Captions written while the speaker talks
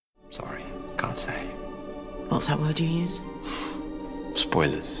Sorry, can't say. What's that word you use?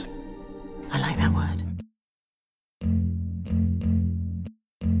 Spoilers. I like that word.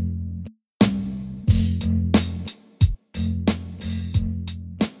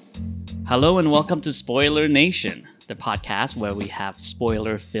 Hello and welcome to Spoiler Nation, the podcast where we have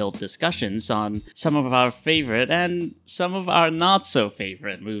spoiler-filled discussions on some of our favorite and some of our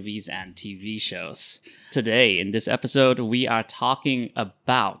not-so-favorite movies and TV shows. Today, in this episode, we are talking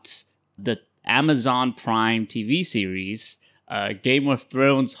about the Amazon Prime TV series, Game of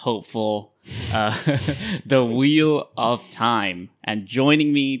Thrones hopeful, The Wheel of Time. And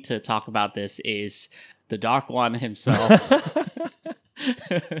joining me to talk about this is the Dark One himself.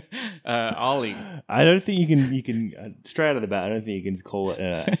 Ollie. I don't think you can straight out of the bat. I don't think you can call it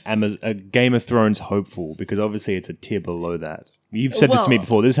a Game of Thrones hopeful, because obviously it's a tier below that. You've said this to me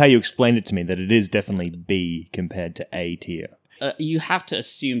before. This is how you explained it to me, that it is definitely B compared to A tier. You have to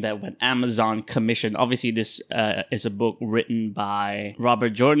assume that when Amazon commissioned, obviously this is a book written by Robert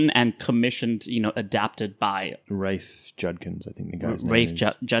Jordan and commissioned, adapted by Rafe Judkins, I think the guy's name Rafe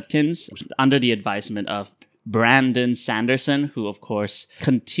is. Judkins, under the advisement of Brandon Sanderson, who of course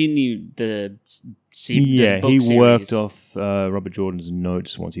continued the book he series. worked off Robert Jordan's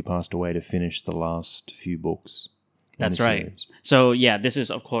notes once he passed away to finish the last few books. That's right. So yeah, this is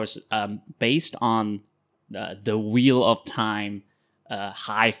of course based on the Wheel of Time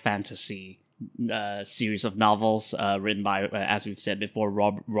high fantasy series of novels written by, as we've said before,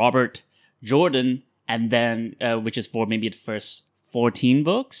 Robert Jordan, and then which is for maybe the first 14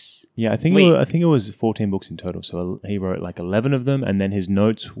 books. Yeah, I think it was 14 books in total. So he wrote like 11 of them, and then his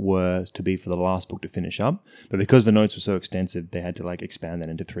notes were to be for the last book to finish up. But because the notes were so extensive, they had to like expand that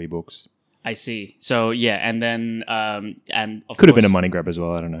into 3 books. I see. So yeah, and then and of could have course, been a money grab as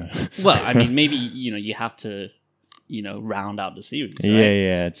well. I don't know. Well, I mean, maybe you have to round out the series. Right?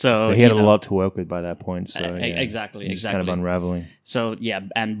 Yeah. So he had a lot to work with by that point. So exactly. It's kind of unraveling. So yeah,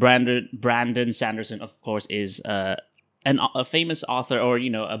 and Brandon Sanderson, of course, is a famous author, or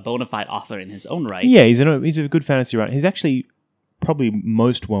a bona fide author in his own right. Yeah, he's a good fantasy writer. He's actually probably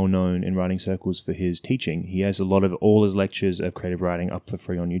most well known in writing circles for his teaching. He has all his lectures of creative writing up for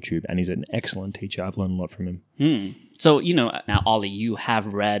free on YouTube, and he's an excellent teacher. I've learned a lot from him. So now, Ollie, you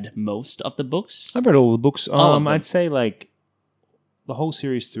have read most of the books. I've read all the books. All of them. I'd say like the whole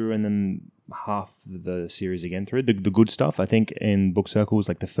series through, and then half the series again through. The good stuff, I think, in book circles,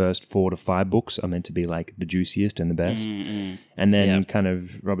 like the first 4 to 5 books are meant to be like the juiciest and the best. And then kind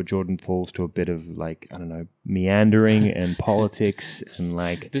of Robert Jordan falls to a bit of like, I don't know, meandering and politics and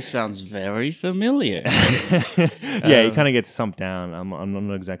like... This sounds very familiar. Yeah, he kind of gets sumped down. I'm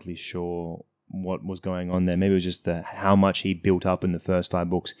not exactly sure what was going on there. Maybe it was just how much he built up in the first 5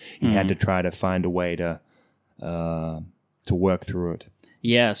 books. He had to try to find a way to work through it.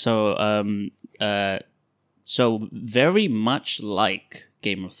 Yeah, so very much like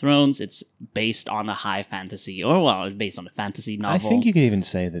Game of Thrones, it's based on a high fantasy, it's based on a fantascy novel. I think you could even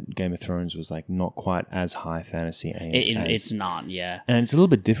say that Game of Thrones was like not quite as high fantasy. It's not, yeah. And it's a little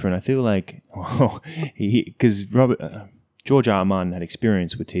bit different. I feel like, because George R. R. Martin had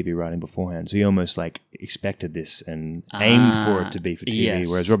experience with TV writing beforehand, so he almost like expected this and aimed for it to be for TV, yes.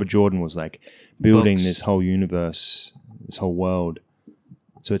 whereas Robert Jordan was like building Books. this whole universe, this whole world.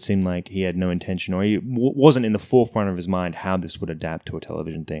 So it seemed like he had no intention, or he wasn't in the forefront of his mind how this would adapt to a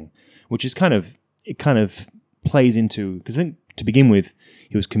television thing, which is kind of plays into, because I think to begin with,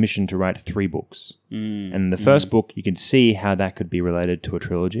 he was commissioned to write 3 books. And the first book, you can see how that could be related to a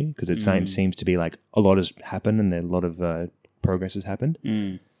trilogy, because it seems to be like a lot has happened and a lot of progress has happened.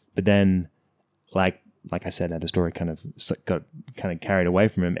 But then, like I said, the story kind of got carried away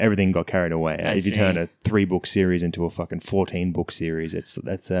from him. Everything got carried away. If you turn a 3-book series into a fucking 14-book series, it's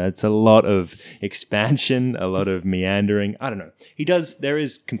a lot of expansion, a lot of meandering. I don't know. There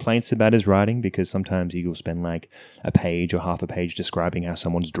is complaints about his writing, because sometimes he will spend like a page or half a page describing how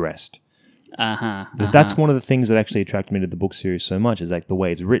someone's dressed. But that's one of the things that actually attracted me to the book series so much, is like the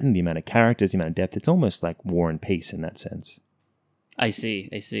way it's written, the amount of characters, the amount of depth. It's almost like War and Peace in that sense. I see.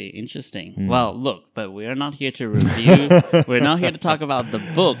 Interesting. Well, look, but we're not here to review. We're not here to talk about the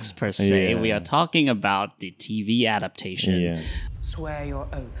books per se. Yeah. We are talking about the TV adaptation. Yeah. Swear your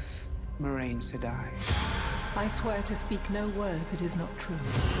oath, Moraine Sedai. I swear to speak no word that is not true,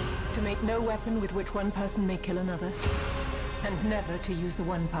 to make no weapon with which one person may kill another, and never to use the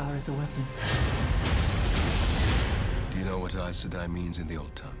one power as a weapon. Do you know what Aes Sedai means in the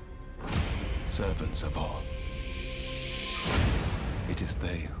old tongue? Servants of all. It is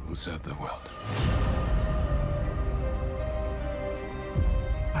they who serve the world.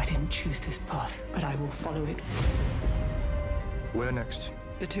 I didn't choose this path, but I will follow it. Where next?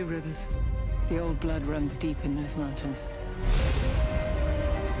 The two rivers. The old blood runs deep in those mountains.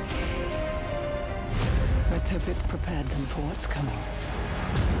 Let's hope it's prepared them for what's coming.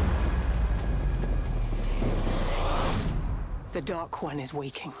 The Dark One is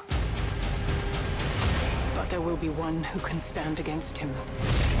waking. But there will be one who can stand against him.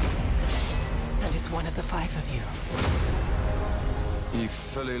 And it's one of the five of you. You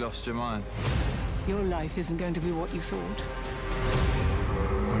fully lost your mind. Your life isn't going to be what you thought.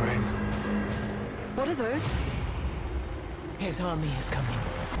 Moraine. What are those? His army is coming.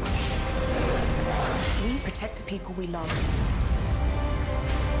 We protect the people we love.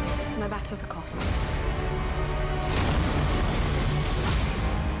 No matter the cost.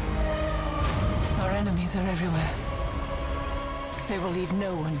 Our enemies are everywhere. They will leave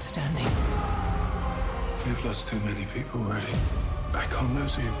no one standing. We've lost too many people already. I can't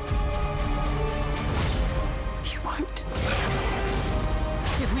lose you. You won't.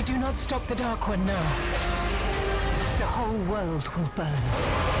 If we do not stop the Dark One now, the whole world will burn.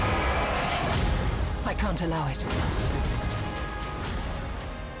 I can't allow it.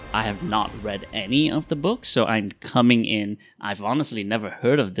 I have not read any of the books, so I'm coming in. I've honestly never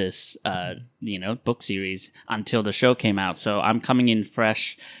heard of this, book series until the show came out. So I'm coming in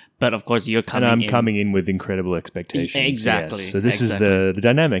fresh. But of course, you're coming in. And I'm coming in with incredible expectations. Exactly. Yes. So this is the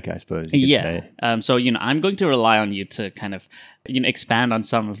dynamic, I suppose. You could say. So, I'm going to rely on you to kind of, expand on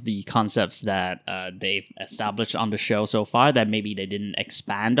some of the concepts that they've established on the show so far that maybe they didn't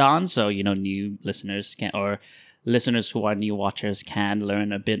expand on. So, new listeners can, or listeners who are new watchers can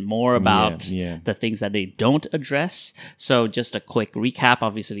learn a bit more about the things that they don't address. So just a quick recap.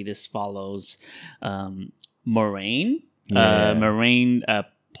 Obviously, this follows Moraine. Moraine,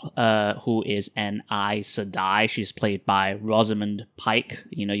 who is an Aes Sedai. She's played by Rosamund Pike.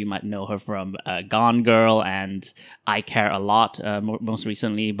 You might know her from Gone Girl and I Care a Lot. Most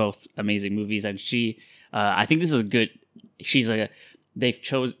recently, both amazing movies. And she, I think this is a good. They've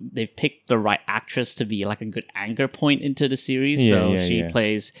picked the right actress to be like a good anchor point into the series. She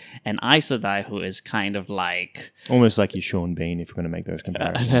plays an Aes Sedai who is kind of like almost like your Sean Bean, if we're going to make those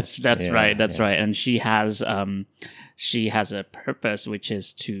comparisons. That's right. That's right. And she has a purpose, which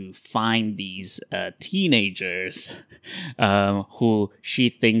is to find these teenagers who she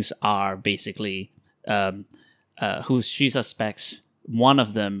thinks are basically who she suspects one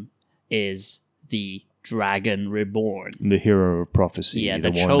of them is the Dragon Reborn, the hero of prophecy, the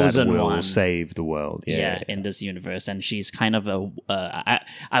one chosen that will one, save the world. In this universe, and she's kind of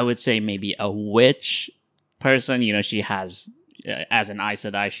I would say maybe a witch person. She has as an Aes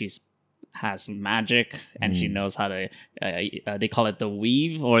Sedai, has magic, and she knows how to. They call it the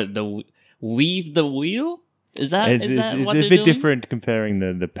weave or the weave the wheel. Is that it's what a they're bit doing? different comparing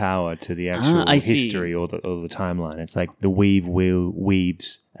the power to the actual history or the timeline. It's like the weave wheel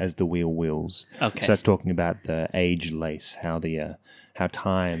weaves as the wheel wheels. Okay, so that's talking about the age lace, how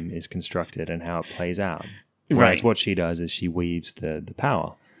time is constructed and how it plays out. Whereas what she does is she weaves the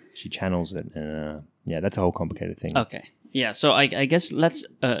power, she channels it, and that's a whole complicated thing. Okay, so I guess let's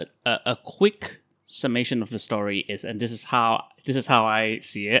a quick summation of the story is, and this is how I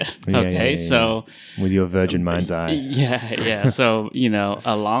see it. So with your virgin mind's eye. So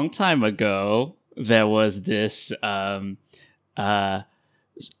a long time ago there was this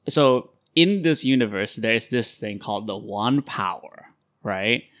so in this universe there's this thing called the One Power,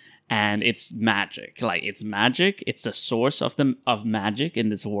 right? And it's magic. It's the source of magic in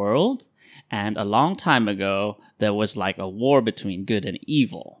this world. And a long time ago there was like a war between good and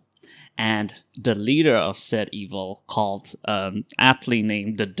evil. And the leader of said evil, called aptly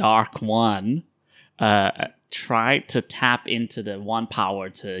named the Dark One, tried to tap into the One Power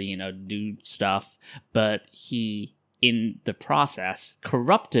to do stuff, but he, in the process,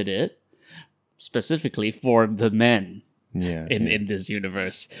 corrupted it specifically for the men in this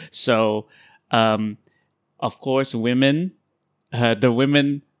universe. So, of course, women, the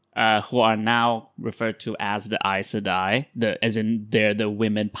women. Who are now referred to as the Aes Sedai, as in they're the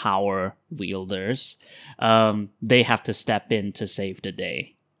women power wielders. They have to step in to save the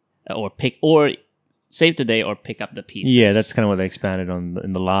day, or save the day, or pick up the pieces. Yeah, that's kind of what they expanded on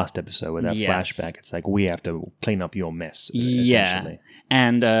in the last episode with that flashback. It's like we have to clean up your mess. Essentially.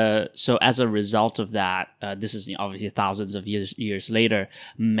 And so as a result of that, this is obviously thousands of years later.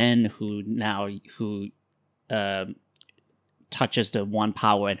 Men who touches the One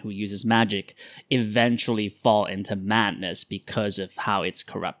Power and who uses magic eventually fall into madness because of how it's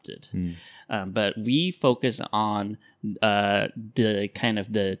corrupted. But we focus on the kind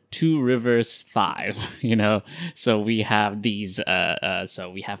of the Two Rivers Five, So we have these.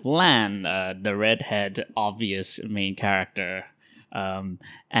 So we have Lan, the redhead, obvious main character. And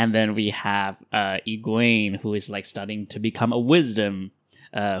then we have Egwene, who is like studying to become a wisdom,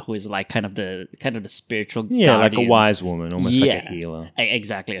 who is like kind of the spiritual Yeah, like guardian. a wise woman, almost like a healer.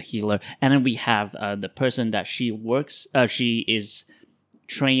 Exactly, a healer. And then we have the person that she is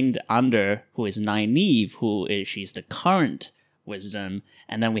trained under, who is Nynaeve, she's the current wisdom.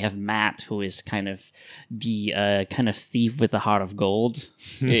 And then we have Matt, who is kind of the kind of thief with the heart of gold,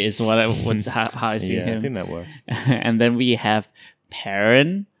 is how I see him. I think that works. And then we have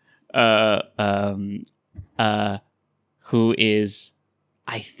Perrin, who is,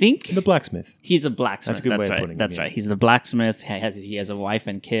 I think, The blacksmith. he's a blacksmith. That's a good way of right. putting it, That's yeah. right. He's the blacksmith. He has a wife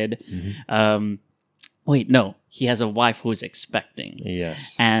and kid. Mm-hmm. Wait, no, he has a wife who is expecting.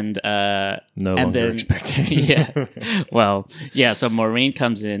 Yes. And No and longer then, expecting. yeah. Well, yeah. So Moraine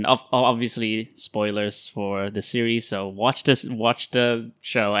comes in. Obviously, spoilers for the series. So watch the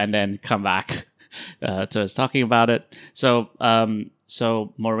show, and then come back to us talking about it. So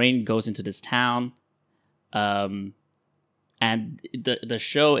Moraine goes into this town, and the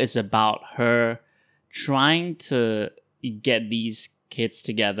show is about her trying to get these kids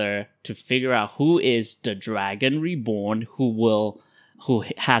together to figure out who is the dragon reborn, who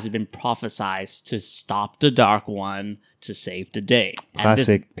has been prophesized to stop the Dark One to save the day.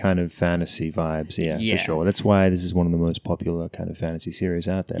 Classic kind of fantasy vibes, Yeah. for sure. That's why this is one of the most popular kind of fantasy series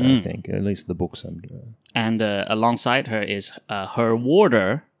out there, I think. At least the books. And alongside her is her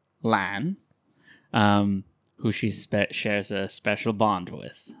warder, Lan, who she shares a special bond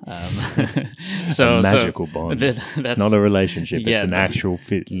with. A magical bond. It's not a relationship. It's an actual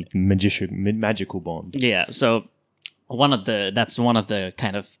magical bond. Yeah. So that's one of the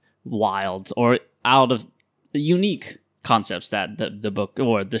kind of wild or out of unique concepts that the book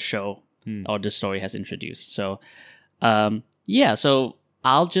or the show or the story has introduced. So So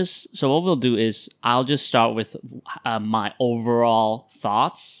what we'll do is I'll just start with my overall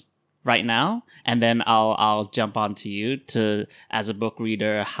thoughts right now, and then I'll jump on to you to, as a book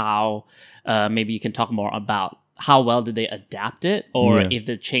reader, how maybe you can talk more about how well did they adapt it, or if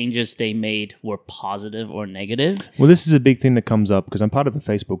the changes they made were positive or negative. Well, this is a big thing that comes up because I'm part of a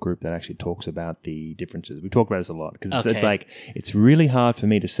Facebook group that actually talks about the differences. We talk about this a lot because it's like it's really hard for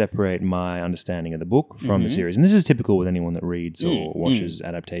me to separate my understanding of the book from the series. And this is typical with anyone that reads or watches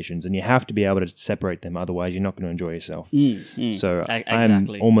adaptations, and you have to be able to separate them. Otherwise, you're not going to enjoy yourself. So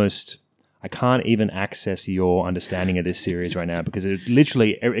Exactly. I can't even access your understanding of this series right now because it's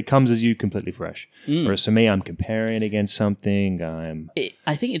literally, it comes as you completely fresh. Whereas for me, I'm comparing it against something. I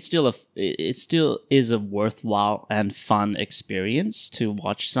think it still is a worthwhile and fun experience to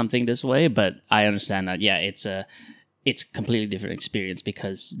watch something this way, but I understand that it's a completely different experience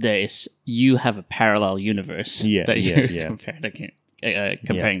because you have a parallel universe that you're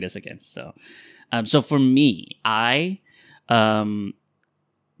comparing this against. So for me,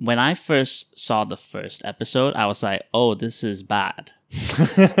 when I first saw the first episode, I was like, "Oh, this is bad."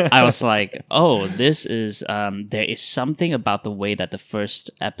 I was like, "Oh, this is." There is something about the way that the first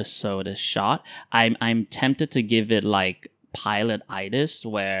episode is shot. I'm tempted to give it like pilot-itis,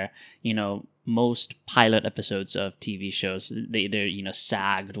 where most pilot episodes of TV shows they're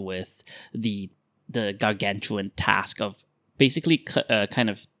sagged with the gargantuan task of basically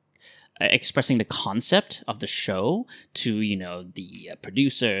kind of expressing the concept of the show to the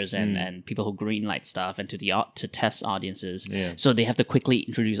producers and people who greenlight stuff and to test audiences. So they have to quickly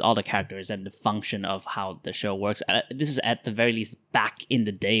introduce all the characters and the function of how the show works. This is at the very least back in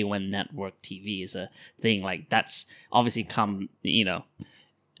the day when network TV is a thing. Like that's obviously come to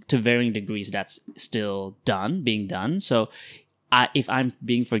varying degrees. That's still being done. So if I'm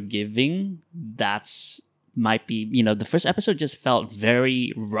being forgiving, might be the first episode just felt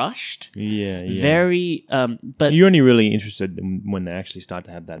very rushed, very but you're only really interested when they actually start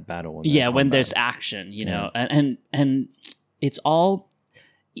to have that battle when there's action, and it's all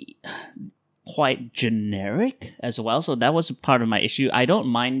quite generic as well. So that was part of my issue. I don't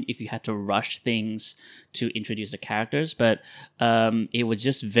mind if you had to rush things to introduce the characters, but it was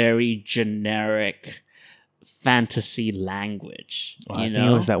just very generic fantasy language. I think it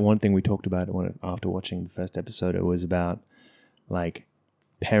was that one thing we talked about after watching the first episode. It was about like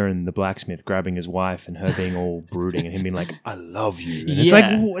Perrin, the blacksmith, grabbing his wife and her being all brooding and him being like, "I love you." And it's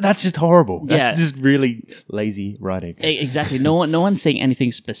like, that's just horrible. That's just really lazy writing. Exactly. No one's saying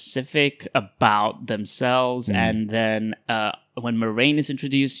anything specific about themselves. And then when Moraine is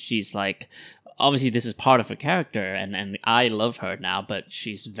introduced, she's like, obviously this is part of her character, and I love her now, but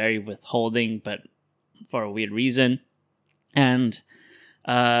she's very withholding, but for a weird reason. And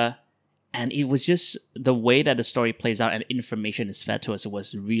it was just the way that the story plays out and information is fed to us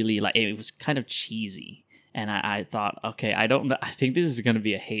was really like, it was kind of cheesy. And I thought, okay, I don't know. I think this is going to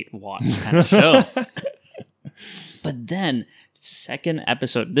be a hate watch kind of show. But then, second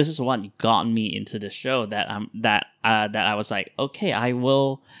episode, this is what got me into the show that I was like, okay, I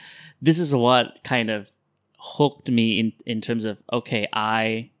will. This is what kind of hooked me in terms of, okay,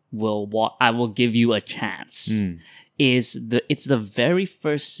 I will give you a chance. It's the very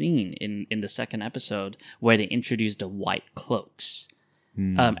first scene in the second episode where they introduce the white cloaks,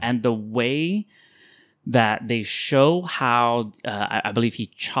 and the way that they show how I believe he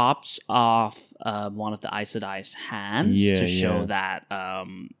chops off one of the Aes Sedai's hands to show that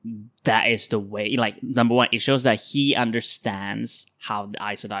that is the way. Like, number one, it shows that he understands how the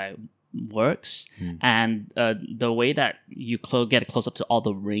Aes Sedai works, and the way that you get close up to all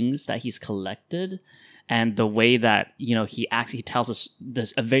the rings that he's collected, and the way that he tells us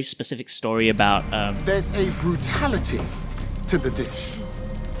there's a very specific story about. There's a brutality to the dish.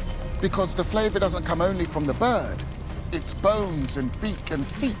 Because the flavor doesn't come only from the bird. Its bones and beak and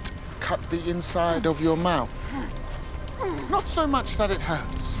feet cut the inside of your mouth. Not so much that it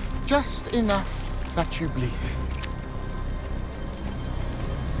hurts, just enough that you bleed.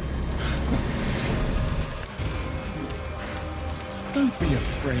 Don't be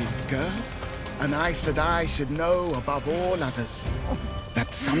afraid, girl. An Aes Sedai should know above all others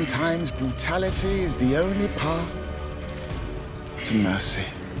that sometimes brutality is the only path to mercy.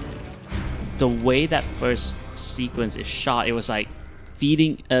 The way that first sequence is shot, it was like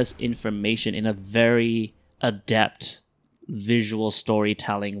feeding us information in a very adept visual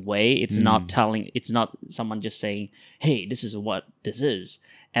storytelling way. It's not someone just saying, hey, this is what this is.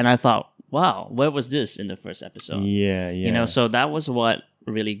 And I thought, wow, where was this in the first episode? Yeah. So that was what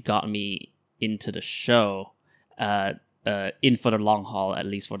really got me into the show, in for the long haul, at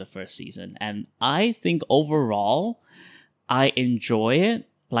least for the first season. And I think overall, I enjoy it.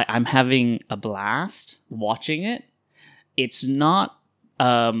 Like, I'm having a blast watching it. It's not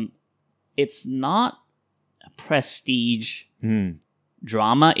a prestige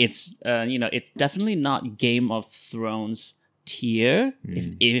drama. It's it's definitely not Game of Thrones tier,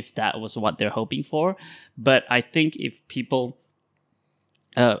 if that was what they're hoping for. But I think if people,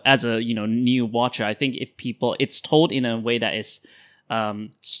 as a new watcher, I think if people, it's told in a way that is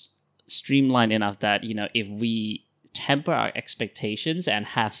streamlined enough that if we temper our expectations and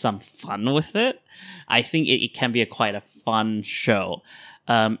have some fun with it, I think it can be quite a fun show.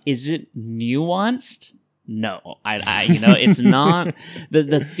 Is it nuanced? No, I it's not.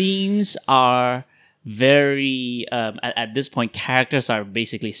 The themes are very at this point, characters are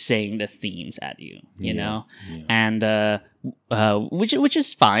basically saying the themes at you, know, and which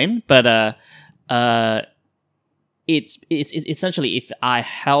is fine, but it's essentially, if I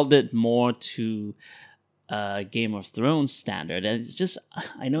held it more to Game of Thrones standard, and it's just,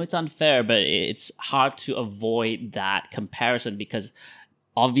 I know it's unfair, but it's hard to avoid that comparison, because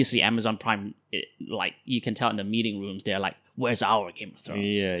obviously Amazon Prime, like, you can tell in the meeting rooms, they're like, where's our Game of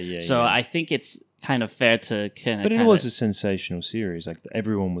Thrones? So I think it's kind of fair to kind of... But it was a sensational series. Like,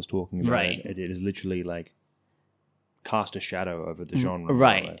 everyone was talking about right. it. It is literally like cast a shadow over the genre.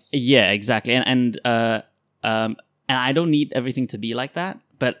 Right. Yeah, exactly. And I don't need everything to be like that,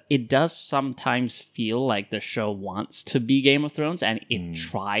 but it does sometimes feel like the show wants to be Game of Thrones, and it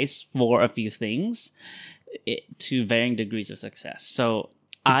tries for a few things to varying degrees of success. So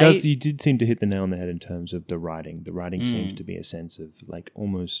you did seem to hit the nail on the head in terms of the writing. The writing seems to be a sense of, like,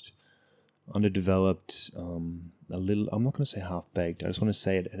 almost underdeveloped, a little, I'm not going to say half-baked. I just want to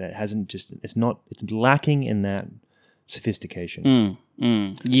say it hasn't just, it's lacking in that sophistication.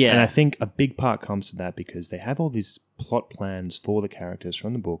 Yeah. And I think a big part comes to that because they have all these plot plans for the characters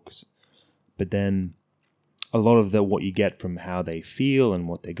from the books, but then a lot of what you get from how they feel and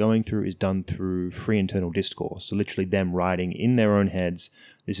what they're going through is done through free internal discourse. So literally them writing in their own heads,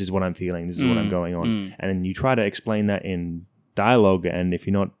 this is what I'm feeling, this is what I'm going on. And then you try to explain that in dialogue, and if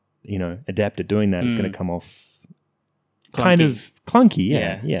you're not, adept at doing that, it's going to come off kind of clunky.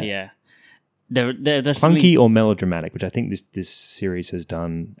 Yeah. They're clunky or melodramatic, which I think this series has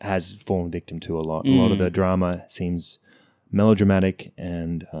fallen victim to a lot. A lot of the drama seems melodramatic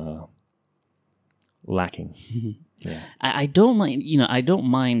and lacking. Yeah, I don't mind. I don't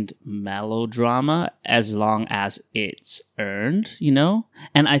mind melodrama as long as it's earned.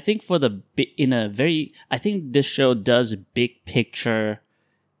 And I think I think this show does big picture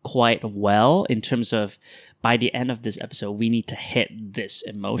quite well in terms of, by the end of this episode, we need to hit this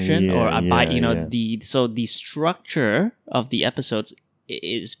emotion, the structure of the episodes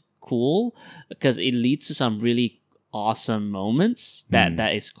is cool because it leads to some really awesome moments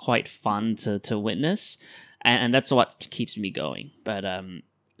that is quite fun to witness, and that's what keeps me going. But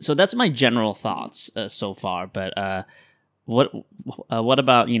So that's my general thoughts so far. But what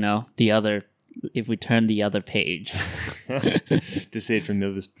about the other? If we turn the other page, to see it from the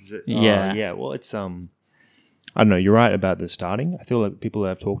other. Yeah. Well, it's I don't know. You're right about the starting. I feel like people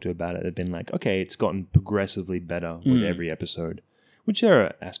that I've talked to about it have been like, okay, it's gotten progressively better with every episode. Which there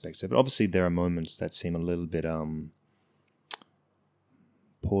are aspects of it. Obviously, there are moments that seem a little bit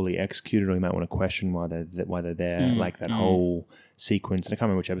poorly executed, or you might want to question why they're there. Like that whole sequence, and I can't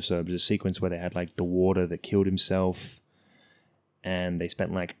remember which episode, but it was a sequence where they had like the warder that killed himself, and they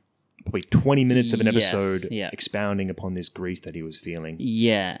spent like probably 20 minutes of an episode expounding upon this grief that he was feeling.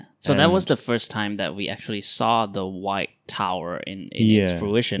 Yeah. So that was the first time that we actually saw the White Tower in its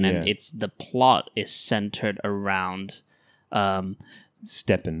fruition, and the plot is centered around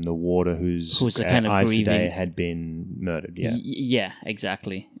Stepan, the warder who's kind of Aes Sedai grieving. had been murdered. Yeah. Yeah,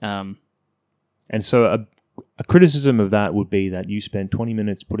 exactly. And so a criticism of that would be that you spent 20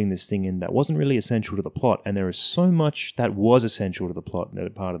 minutes putting this thing in that wasn't really essential to the plot, and there is so much that was essential to the plot that are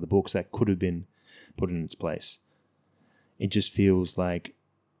part of the books that could have been put in its place. It just feels like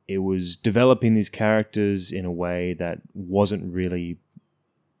it was developing these characters in a way that wasn't really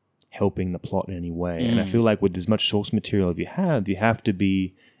helping the plot in any way. And I feel like with as much source material you have to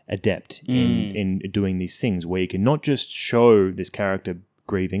be adept in doing these things where you can not just show this character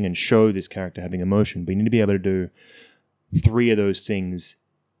grieving and show this character having emotion, but you need to be able to do 3 of those things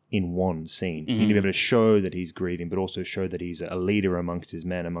in one scene. You need to be able to show that he's grieving, but also show that he's a leader amongst his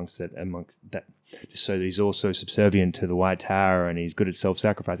men, amongst that, just so that he's also subservient to the White Tower and he's good at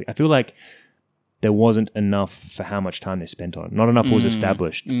self-sacrificing. I feel like there wasn't enough for how much time they spent on it. Not enough was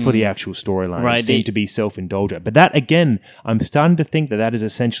established for the actual storyline. Right, it seemed to be self-indulgent. But that, again, I'm starting to think that is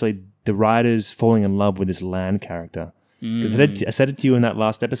essentially the writers falling in love with this Lan character. Because I said it to you in that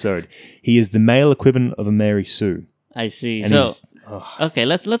last episode. He is the male equivalent of a Mary Sue. I see. And So, okay,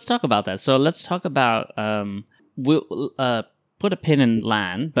 let's talk about that. So let's talk about we'll put a pin in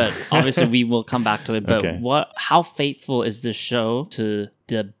Lan, but obviously we will come back to it. But Okay. how faithful is this show to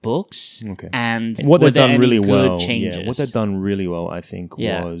the books? Okay. And What were they've there done any really good well, changes? what they've done really well, I think,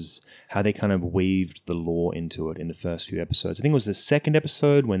 Yeah. was how they kind of weaved the lore into it in the first few episodes. I think it was the second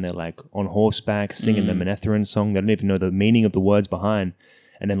episode when they're like on horseback singing the Manetheren song. They don't even know the meaning of the words behind,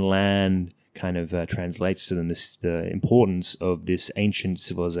 and then Lan kind of translates to them the importance of this ancient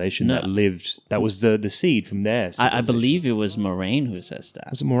civilization that lived. That was the seed from there. I believe it was Moraine who says that.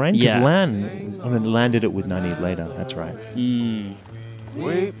 Was it Moraine? Because Yeah. Lan did it with Nynaeve later. That's right.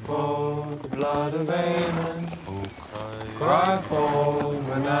 Weep for the blood of Aemon, cry for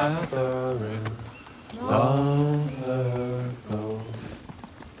Manetheren, long ago,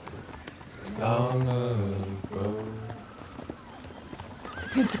 long ago.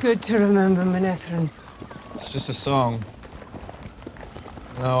 It's good to remember Manetheren. It's just a song.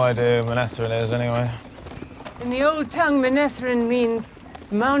 No idea who Manetheren is anyway. In the old tongue, Manetheren means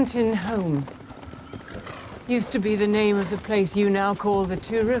mountain home. Used to be the name of the place you now call the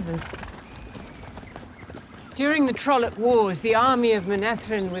Two Rivers. During the Trolloc Wars, the army of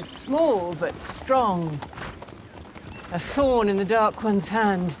Manetheren was small but strong. A thorn in the Dark One's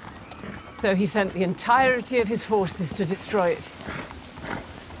hand. So he sent the entirety of his forces to destroy it.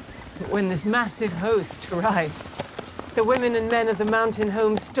 But when this massive host arrived, the women and men of the mountain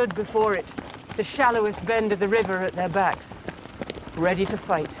home stood before it, the shallowest bend of the river at their backs, ready to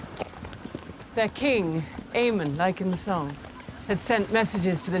fight. Their king, Aemon, like in the song, had sent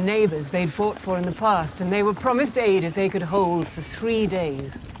messages to the neighbors they'd fought for in the past, and they were promised aid if they could hold for 3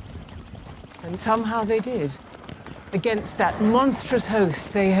 days. And somehow they did. Against that monstrous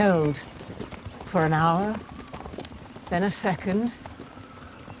host they held for an hour, then a second,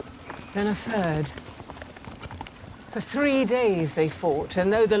 then a third. For 3 days they fought,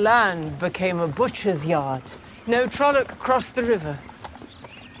 and though the land became a butcher's yard, no Trolloc crossed the river.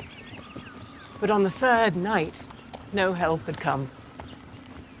 But on the third night, no help had come.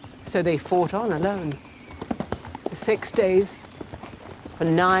 So they fought on alone. For 6 days, for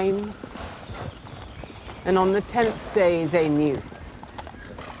 9, and on the 10th day they knew.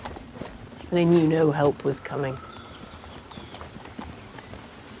 They knew no help was coming.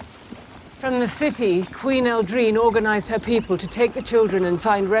 From the city, Queen Eldrine organized her people to take the children and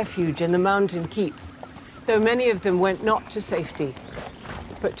find refuge in the mountain keeps, though many of them went not to safety,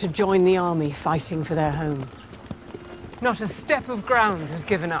 but to join the army fighting for their home. Not a step of ground was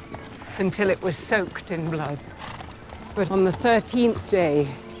given up until it was soaked in blood. But on the 13th day,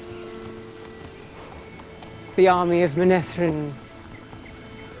 the army of Manetheren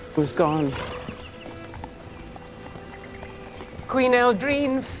was gone. Queen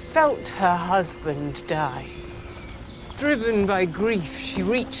Eldrine felt her husband die. driven by grief, she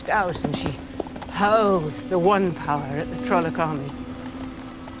reached out and she hurled the one power at the Trolloc army.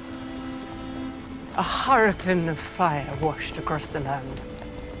 A hurricane of fire washed across the land.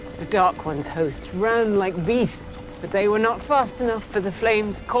 The Dark One's host ran like beasts, but they were not fast enough, for the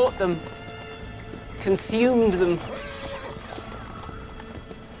flames caught them, consumed them.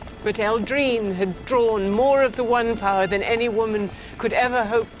 But Eldrine had drawn more of the one power than any woman could ever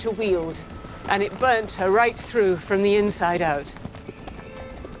hope to wield, and it burnt her right through from the inside out.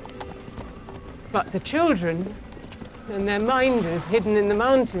 But the children and their minders hidden in the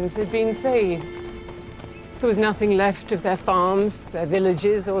mountains had been saved. There was nothing left of their farms, their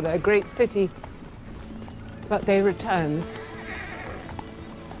villages, or their great city. But they returned,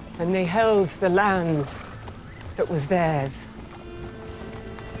 and they held the land that was theirs.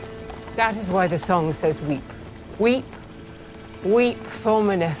 That is why the song says weep. Weep, weep for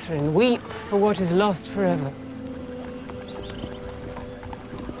Manetheren. Weep for what is lost forever.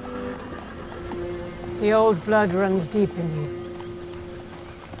 The old blood runs deep in you.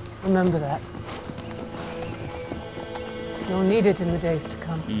 Remember that. You'll need it in the days to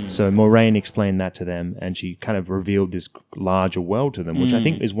come. So Moiraine explained that to them, and she kind of revealed this larger world to them, which I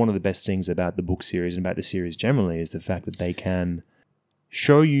think is one of the best things about the book series and about the series generally, is the fact that they can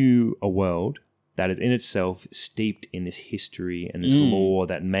show you a world that is in itself steeped in this history and this lore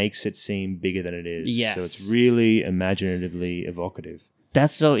that makes it seem bigger than it is. Yes. So it's really imaginatively evocative.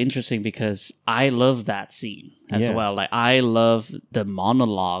 That's so interesting because I love that scene as Yeah. well. Like, I love the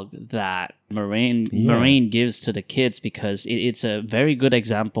monologue that Moiraine gives to the kids, because it's a very good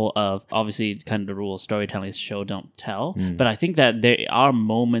example of, obviously, kind of the rule of storytelling is show, don't tell. But I think that there are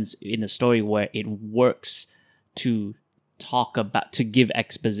moments in the story where it works to talk about, to give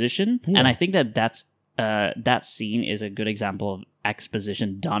exposition. And I think that that scene is a good example of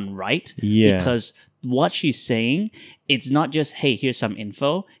exposition done right. Yeah. Because what she's saying, it's not just, hey, here's some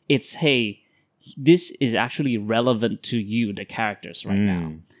info. It's, hey, this is actually relevant to you, the characters right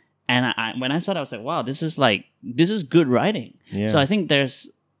now. And I when I saw that, I was like, wow, this is good writing. Yeah. So I think there's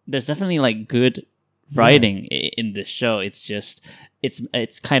definitely like good writing in this show. It's just,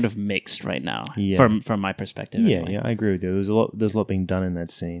 it's kind of mixed right now from my perspective. Yeah, anyway. yeah, I agree with you. There's a lot being done in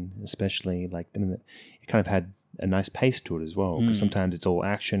that scene, especially like, I mean, it kind of had a nice pace to it as well, because sometimes it's all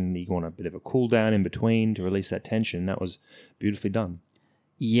action. You want a bit of a cool down in between to release that tension. That was beautifully done.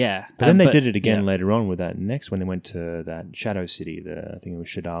 Yeah. But then they did it again later on with that next, when they went to that Shadow City, I think it was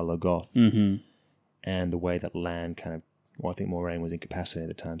Shadar Logoth, and the way that Lan kind of, well, I think Moiraine was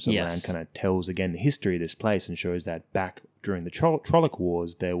incapacitated at the time, so Lan kind of tells again the history of this place and shows that back during the Trolloc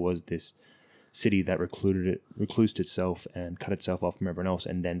Wars, there was this city that reclused itself and cut itself off from everyone else,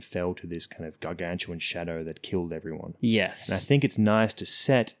 and then fell to this kind of gargantuan shadow that killed everyone. Yes. And I think it's nice to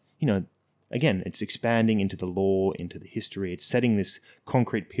set, again, it's expanding into the lore, into the history. It's setting this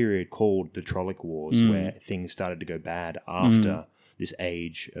concrete period called the Trolloc Wars, where things started to go bad after this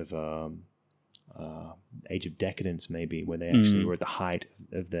age of decadence, maybe, where they actually were at the height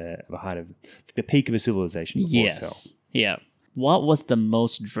of the peak of a civilization before it fell. Yeah. What was the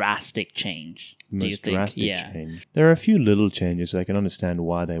most drastic change, do you think? Change. There are a few little changes. So I can understand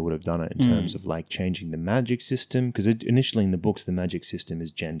why they would have done it in terms of like changing the magic system, because initially in the books the magic system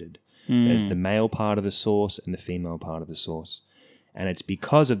is gendered. There's the male part of the source and the female part of the source. And it's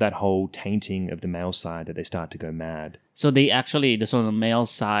because of that whole tainting of the male side that they start to go mad. So they actually, on the male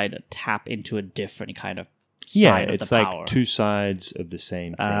side, tap into a different kind of side of it's the like power. two sides of the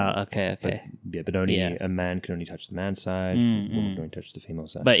same thing. Okay. But only a man can only touch the man's side, a woman can only touch the female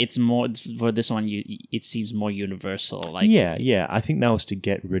side. But it's more, for this one, it seems more universal. Like, yeah. I think that was to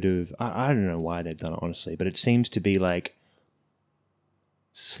get rid of, I don't know why they've done it, honestly, but it seems to be like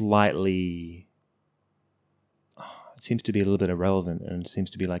slightly, it seems to be a little bit irrelevant, and it seems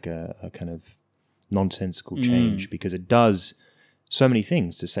to be like a kind of nonsensical change, because it does so many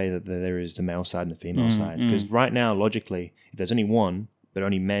things to say that there is the male side and the female side. Because right now, logically, if there's only one, but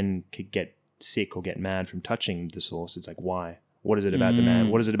only men could get sick or get mad from touching the source, it's like, why? What is it about the man?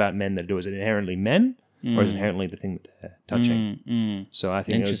 What is it about men that do? Is it inherently men? Or is it inherently the thing that they're touching? So I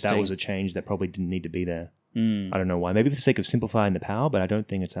think that was a change that probably didn't need to be there. I don't know why. Maybe for the sake of simplifying the power, but I don't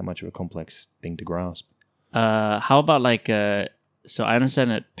think it's that much of a complex thing to grasp. How about like, so I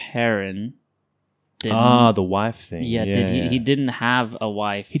understand that Perrin the wife thing. Yeah, he didn't have a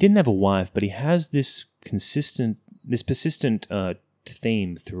wife. He didn't have a wife, but he has this persistent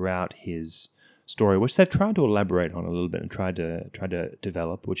theme throughout his story, which they've tried to elaborate on a little bit and tried to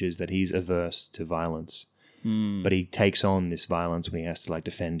develop, which is that he's averse to violence. But he takes on this violence when he has to like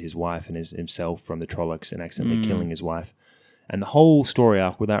defend his wife and himself from the Trollocs and accidentally killing his wife. And the whole story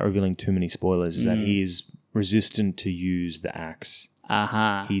arc, without revealing too many spoilers, is that he is resistant to use the axe.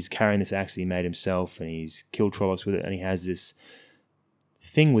 He's carrying this axe that he made himself, and he's killed Trollocs with it, and he has this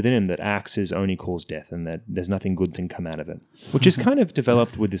thing within him that axes only cause death, and that there's nothing good can come out of it, which is kind of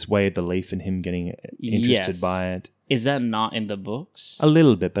developed with this way of belief in him getting interested by it. Is that not in the books? A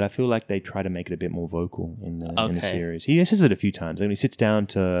little bit, but I feel like they try to make it a bit more vocal in the series. He says it a few times. When he sits down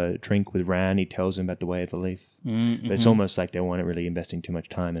to drink with Rand, he tells him about the way of belief. But it's almost like they weren't really investing too much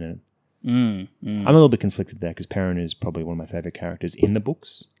time in it. I'm a little bit conflicted there because Perrin is probably one of my favorite characters in the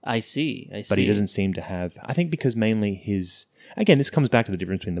books. I see. But he doesn't seem to have... I think because mainly his... Again, this comes back to the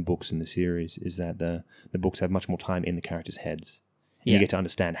difference between the books and the series, is that the books have much more time in the characters' heads. You get to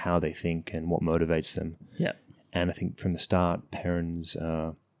understand how they think and what motivates them. Yeah. And I think from the start, Perrin's...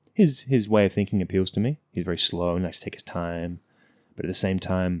 his way of thinking appeals to me. He's very slow and likes to take his time. But at the same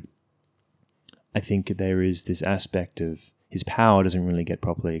time, I think there is this aspect of his power doesn't really get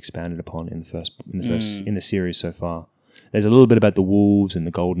properly expanded upon in the series so far. There's a little bit about the wolves and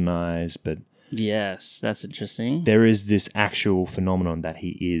the golden eyes, but yes, that's interesting. There is this actual phenomenon that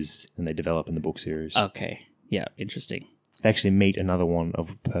he is, and they develop in the book series. Okay, yeah, interesting. They actually meet another one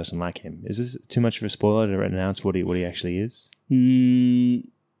of a person like him. Is this too much of a spoiler to announce what he actually is?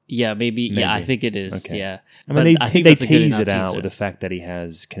 Yeah, maybe. Yeah, I think it is. Okay. Yeah, I mean, they tease it out with the fact that he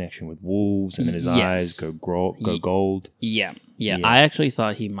has connection with wolves, and then his eyes go gold. Yeah. I actually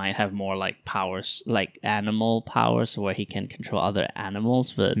thought he might have more like powers, like animal powers, where he can control other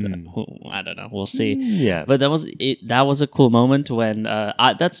animals. But I don't know. We'll see. Yeah. But that was a cool moment when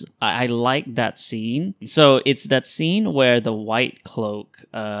I like that scene. So it's that scene where the White Cloak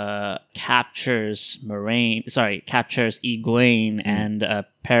captures Egwene and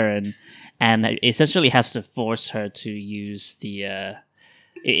Perrin, and essentially has to force her to use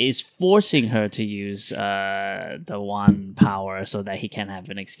is forcing her to use the one power so that he can have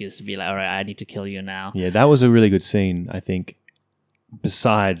an excuse to be like, all right, I need to kill you now. Yeah, that was a really good scene, I think.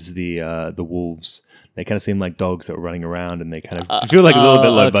 Besides the wolves, they kind of seem like dogs that were running around, and they kind of feel like a little bit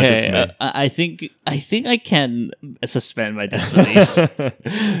low budget for me. I think I can suspend my disbelief.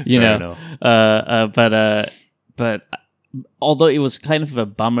 But although it was kind of a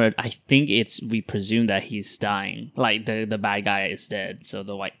bummer, I think we presume that he's dying. Like the bad guy is dead, so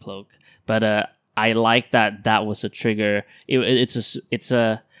the White Cloak. But I like that was a trigger. It's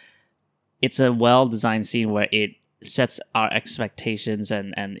a well designed scene where it sets our expectations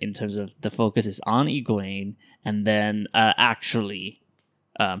and in terms of the focus is on Egwene, and then actually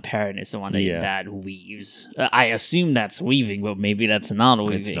Perrin is the one that weaves. I assume that's weaving, but maybe that's not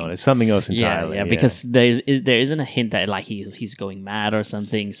weaving. It's not. It's something else entirely. Yeah, because there isn't a hint that like he's going mad or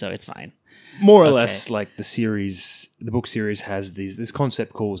something, so it's fine. More or less, like the book series has this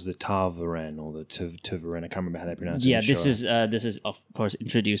concept called the ta'veren or the ta'veren. I can't remember how they pronounce it. Yeah, this is of course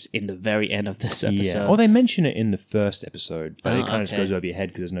introduced in the very end of this episode. Yeah. Or they mention it in the first episode, but it kind of just goes over your head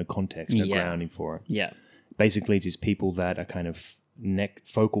because there's no context, no grounding for it. Yeah. Basically, it's these people that are kind of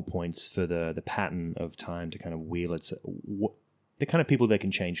focal points for the pattern of time to kind of wheel it. The kind of people that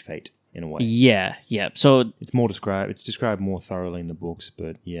can change fate in a way. Yeah. So it's described more thoroughly in the books,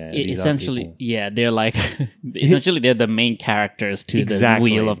 but essentially, they're like essentially they're the main characters to the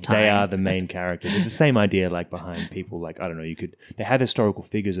wheel of time. They are the main characters. It's the same idea, like behind people. Like I don't know, they have historical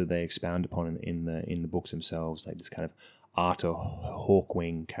figures that they expound upon in the books themselves, like this kind of Arthur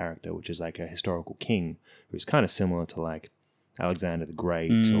Hawkwing character, which is like a historical king who's kind of similar to like Alexander the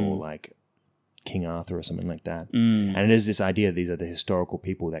Great or like King Arthur or something like that. And it is this idea these are the historical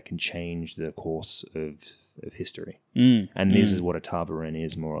people that can change the course of history. And this is what a ta'veren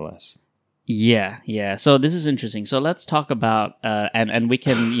is, more or less. Yeah. So this is interesting. So let's talk about and we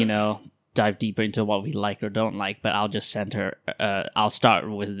can dive deeper into what we like or don't like, but I'll just I'll start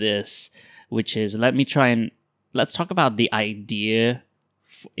with this, which is let's talk about the idea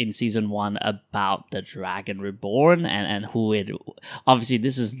in season 1 about the Dragon Reborn and who it... Obviously,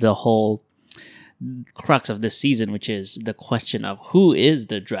 this is the whole crux of this season, which is the question of who is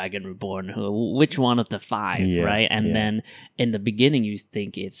the Dragon Reborn, which one of the 5, right? And then in the beginning, you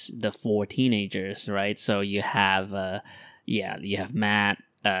think it's the 4 teenagers, right? So you have Matt,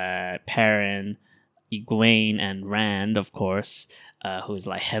 Perrin, Egwene, and Rand, of course, who's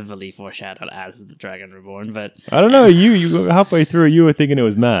like heavily foreshadowed as the Dragon Reborn. But I don't know, you halfway through, you were thinking it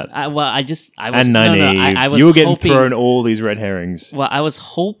was Matt. I was and Nynaeve. I was you were getting thrown all these red herrings. Well, I was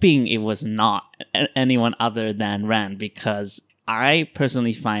hoping it was not anyone other than Rand, because I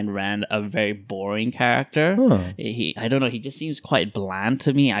personally find Rand a very boring character. I don't know, he just seems quite bland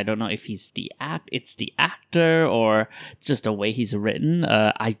to me. I don't know if it's the actor or just the way he's written.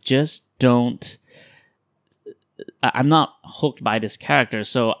 I just don't... I'm not hooked by this character,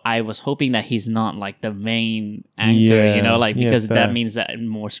 so I was hoping that he's not like the main anchor, Yeah, because fair. that means that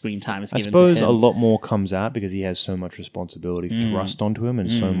more screen time is I given suppose to him. a lot more comes out because he has so much responsibility thrust onto him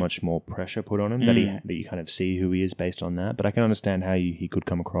and so much more pressure put on him that you kind of see who he is based on that. But I can understand how he could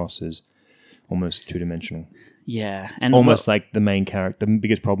come across as almost two-dimensional. Yeah, and Almost like the main character. The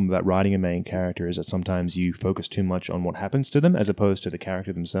biggest problem about writing a main character is that sometimes you focus too much on what happens to them as opposed to the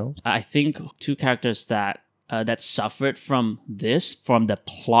character themselves. I think two characters that suffered from the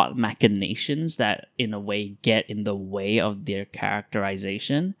plot machinations that in a way get in the way of their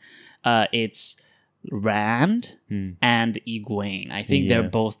characterization. It's Rand and Egwene. I think they're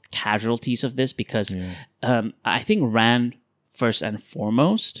both casualties of this because I think Rand first and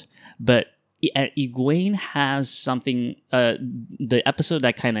foremost, but Egwene has something. The episode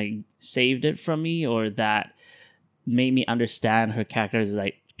that kind of saved it from me, or that made me understand her character, is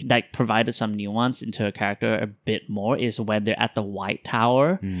like that provided some nuance into her character a bit more, is when they're at the White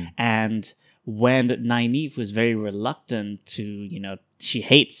Tower and when Nynaeve was very reluctant to, she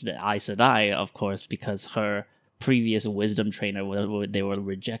hates the Aes Sedai, of course, because her previous wisdom trainer they were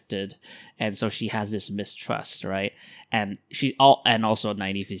rejected, and so she has this mistrust, right? And also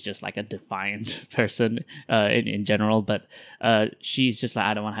Nynaeve is just like a defiant person in general, but she's just like,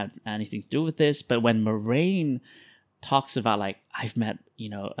 I don't want to have anything to do with this. But when Moiraine talks about like, I've met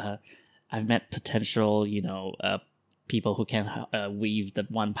potential people who can weave the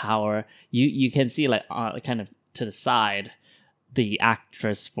one power, you can see like kind of to the side the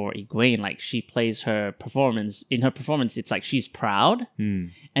actress for Egwene, like she plays her performance. In her performance, it's like she's proud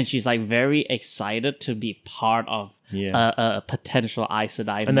and she's like very excited to be part of a potential Aes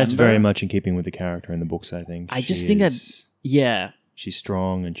Sedai and that's very much in keeping with the character in the books, I think. I just think that, she's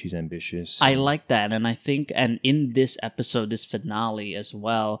strong and she's ambitious. I like that. And I think, and in this episode, this finale as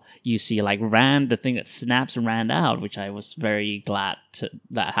well, you see like Rand, the thing that snaps Rand out, which I was very glad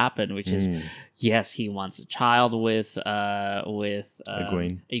that happened, which is, yes, he wants a child with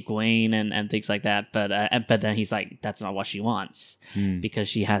Egwene and things like that. But then he's like, that's not what she wants because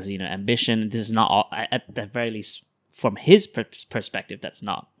she has, ambition. This is not all, at the very least, from his perspective, that's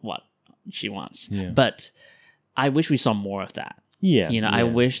not what she wants. Yeah. But I wish we saw more of that. I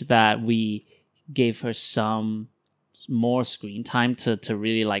wish that we gave her some more screen time to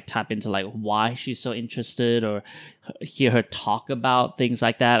really like tap into like why she's so interested, or hear her talk about things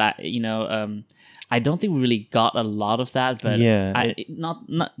like that. I don't think we really got a lot of that, but not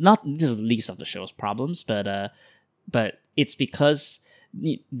this is the least of the show's problems, but it's because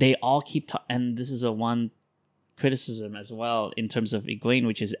they all keep and this is a one criticism as well in terms of Egwene,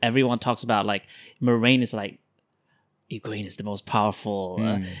 which is everyone talks about like Moiraine is like, Egwene is the most powerful,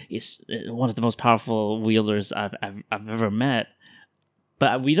 is one of the most powerful wielders I've ever met.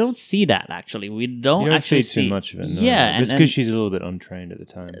 But we don't see that, actually. We don't actually see too much of it. No. Yeah. It's because she's a little bit untrained at the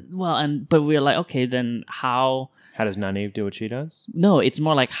time. But we're like, okay, then how... How does Nynaeve do what she does? No, it's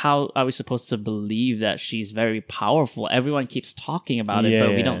more like, how are we supposed to believe that she's very powerful? Everyone keeps talking about it,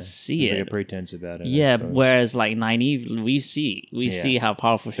 but we don't see There's it. like a pretense about it. Yeah, whereas like Nynaeve, we see how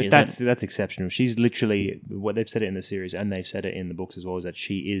powerful she is. That's exceptional. She's literally, what they've said it in the series, and they've said it in the books as well, is that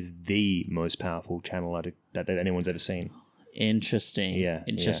she is the most powerful channel that anyone's ever seen. Interesting. Yeah.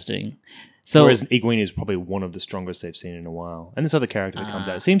 So, whereas Egwene is probably one of the strongest they've seen in a while. And this other character that comes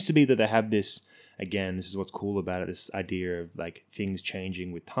out, it seems to be that they have this. Again, this is what's cool about it, this idea of like things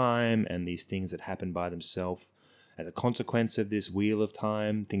changing with time and these things that happen by themselves as a consequence of this wheel of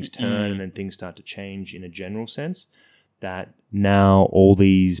time. Things turn and then things start to change in a general sense, that now all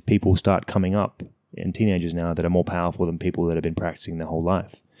these people start coming up, and teenagers now, that are more powerful than people that have been practicing their whole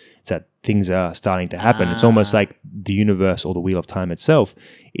life. It's that things are starting to happen. It's almost like the universe or the wheel of time itself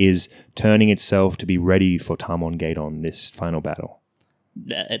is turning itself to be ready for Tarmon Gaedon, this final battle.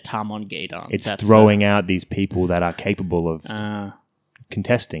 Tarmon Gaedon. It's throwing out these people that are capable of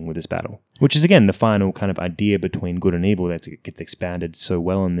contesting with this battle, which is again the final kind of idea between good and evil that gets expanded so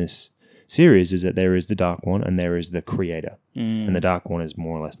well in this series, is that there is the Dark One and there is the Creator, and the Dark One is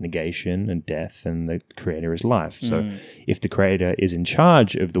more or less negation and death, and the Creator is life. So if the Creator is in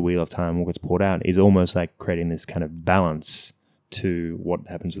charge of the Wheel of Time, what gets poured out is almost like creating this kind of balance to what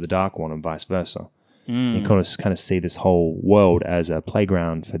happens with the Dark One and vice versa. You kind of see this whole world as a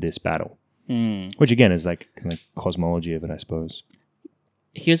playground for this battle, which again is like kind of cosmology of it, I suppose.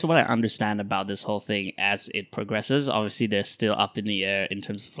 Here's what I understand about this whole thing as it progresses. Obviously, they're still up in the air in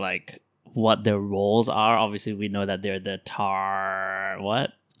terms of like what their roles are. Obviously, we know that they're the Tarmon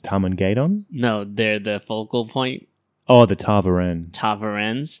Gaedon? No, they're the focal point. Oh, the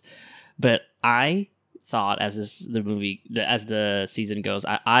Ta'varens. But I thought as the season goes,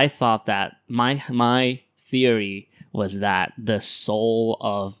 I thought that my theory was that the soul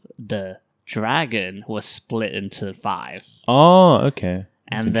of the dragon was split into 5. Oh, okay.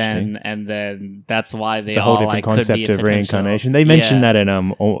 That's And then that's why they it's a whole all different like could be a concept of potential- reincarnation. They mentioned Yeah. that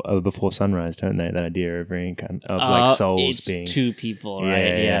in Before Sunrise, don't they? That idea of like souls it's being 2 people,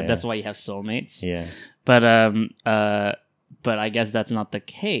 right? Yeah. That's why you have soulmates. Yeah. But I guess that's not the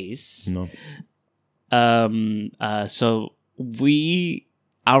case. No. So we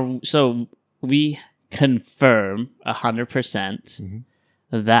confirm 100%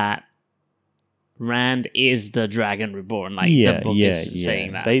 that Rand is the Dragon Reborn. Like the book is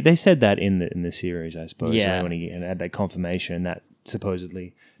saying that. They said that in the series, I suppose. Yeah. Right, when he had that confirmation, that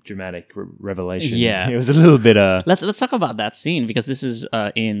supposedly dramatic revelation. Yeah. It was a little bit. Let's talk about that scene, because this is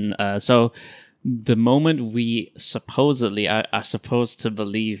so the moment we supposedly are supposed to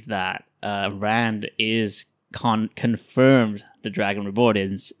believe that Rand is confirmed the Dragon Reborn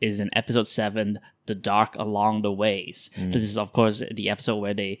is in episode 7, The Dark Along the Ways. This is, of course, the episode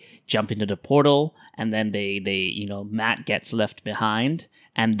where they jump into the portal, and then they Matt gets left behind,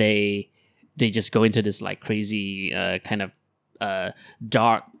 and they just go into this like crazy kind of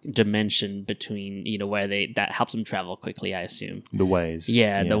dark dimension between where that helps them travel quickly, I assume. The ways.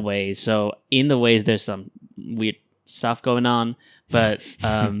 Yeah, the ways. So in the ways there's some weird stuff going on, but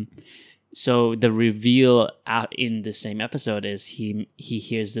so the reveal out in the same episode is he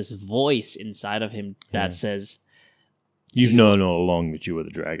hears this voice inside of him that says, You've known all along that you were the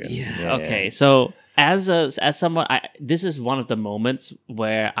dragon. Okay, so as someone, this is one of the moments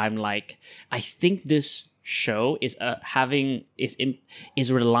where I'm like, I think this show is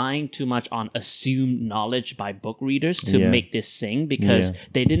relying too much on assumed knowledge by book readers to make this sing, because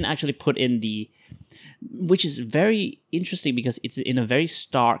they didn't actually put in which is very interesting, because it's in a very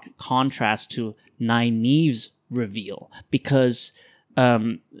stark contrast to Nynaeve's reveal, because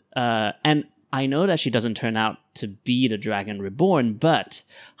and I know that she doesn't turn out to be the Dragon Reborn, but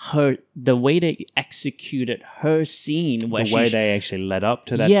the way they executed her scene, where they actually led up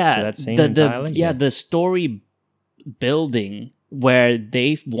to that scene entirely. The story building where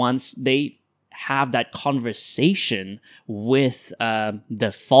they have that conversation with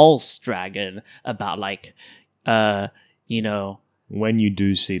the false dragon about when you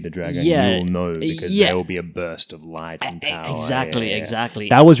do see the dragon, you'll know, because there will be a burst of light and power. Exactly.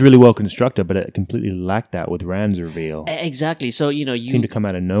 That was really well constructed, but it completely lacked that with Rand's reveal. Exactly. So you seemed to come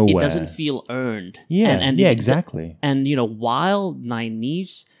out of nowhere. It doesn't feel earned. Yeah, exactly. And while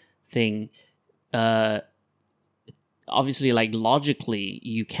Nynaeve's thing, obviously, like logically,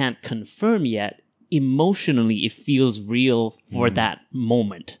 you can't confirm yet. Emotionally, it feels real for that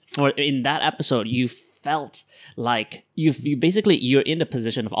moment. For in that episode, you felt like you're in the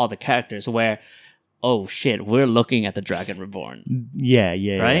position of all the characters where, oh shit, we're looking at the Dragon Reborn. Yeah.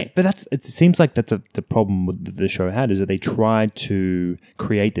 Right? But it seems like that's the problem with the show had, is that they tried to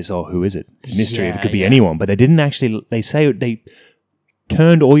create this, who is it? The mystery. It could be anyone, but they didn't actually. They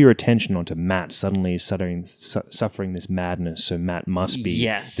turned all your attention onto Matt suddenly suffering this madness, so Matt must be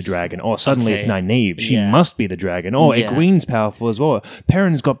the dragon. Or suddenly it's Nynaeve, she must be the dragon. Egwene's powerful as well.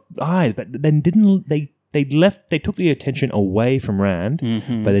 Perrin's got eyes, but then they took the attention away from Rand,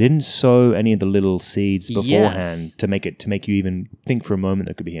 but they didn't sow any of the little seeds beforehand to make you even think for a moment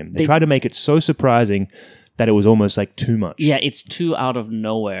that could be him. They tried to make it so surprising that it was almost like too much. Yeah, it's too out of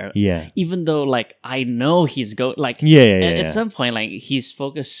nowhere. Yeah. Even though, like, I know he's at some point, like, he's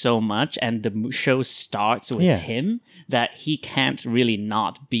focused so much, and the show starts with him that he can't really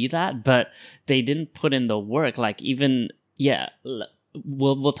not be that. But they didn't put in the work. Like, even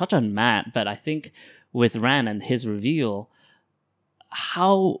we'll touch on Matt, but I think with Rand and his reveal,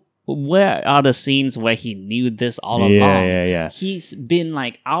 where are the scenes where he knew this all along? Yeah. He's been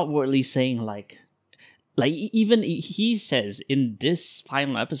like outwardly saying like even he says in this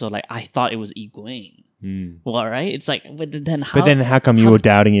final episode, like, I thought it was Egwene. Well, right? It's like, but then how come you were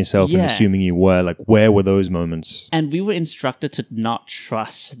doubting yourself and assuming you were? Like, where were those moments? And we were instructed to not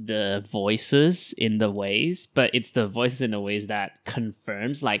trust the voices in the ways, but it's the voices in the ways that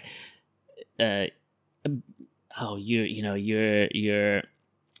confirms, like, you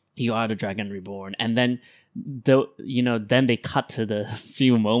are the Dragon Reborn, and then then they cut to the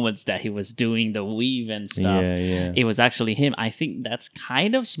few moments that he was doing the weave and stuff. It was actually him. I think that's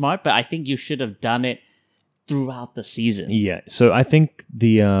kind of smart, but I think you should have done it throughout the season. Yeah, so I think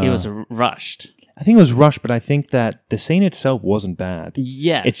it was rushed. I think it was rushed, but I think that the scene itself wasn't bad.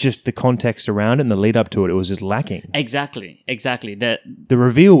 Yes. It's just the context around it and the lead up to it was just lacking. Exactly. The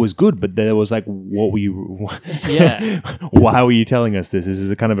reveal was good, but there was like, what were you... Why were you telling us this? This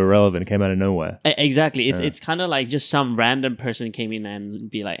is kind of irrelevant. It came out of nowhere. Exactly. It's kind of like just some random person came in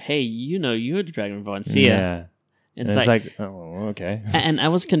and be like, hey, you're the Dragon Reborn. See ya. And it's like, oh, okay. And I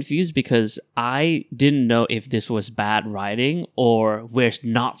was confused because I didn't know if this was bad writing or we're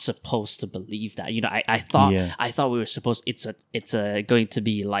not supposed to believe that. You know, I thought we were supposed. It's going to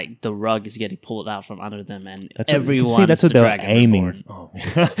be like the rug is getting pulled out from under them, and everyone. That's what they're aiming. Oh.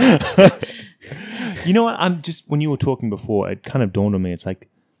 You know what? When you were talking before, it kind of dawned on me. It's like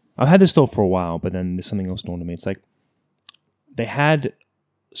I've had this thought for a while, but then there's something else dawned on me. It's like they had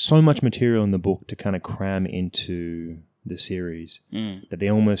so much material in the book to kind of cram into the series that they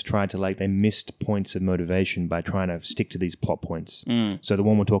almost tried to they missed points of motivation by trying to stick to these plot points. So the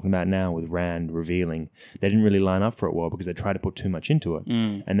one we're talking about now with Rand revealing, they didn't really line up for it well because they tried to put too much into it.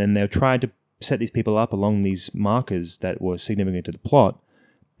 And then they tried to set these people up along these markers that were significant to the plot.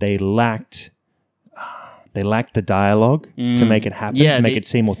 They lacked the dialogue to make it happen, to make it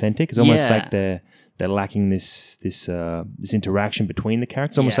seem authentic. It's almost like they're lacking this interaction between the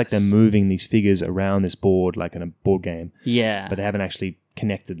characters. Almost like they're moving these figures around this board like in a board game. Yeah. But they haven't actually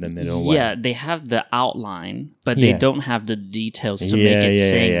connected them in a way. Yeah, they have the outline, but they don't have the details to make it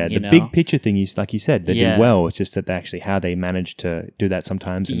sing. Yeah. The big picture thing, like you said, they did well. It's just that how they managed to do that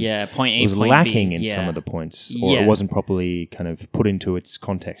sometimes. And point A, it was point lacking B. in some of the points, or it wasn't properly kind of put into its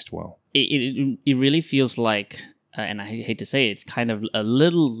context well. It really feels like, and I hate to say it, it's kind of a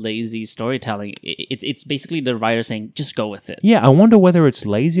little lazy storytelling. It's basically the writer saying, just go with it. Yeah, I wonder whether it's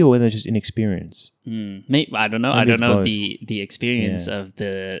lazy or whether it's just inexperience. Maybe, I don't know. I don't know the experience of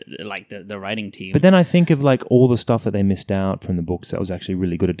the writing team. But then I think of all the stuff that they missed out from the books that was actually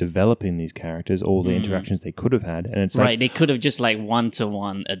really good at developing these characters, all the interactions they could have had, and it's right. They could have just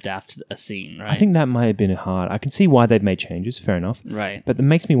one-to-one adapted a scene. Right. I think that might have been hard. I can see why they've made changes. Fair enough. Right. But it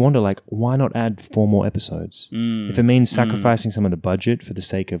makes me wonder, why not add 4 more episodes? If it means sacrificing some of the budget for the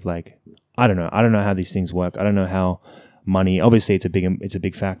sake of I don't know. I don't know how these things work. I don't know how money. Obviously, it's a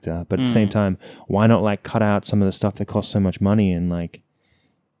big factor. But at the same time, why not cut out some of the stuff that costs so much money and make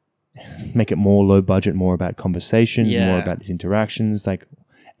it more low budget, more about conversations, more about these interactions. 8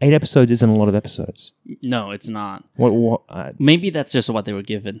 episodes isn't a lot of episodes. No, it's not. What? Maybe that's just what they were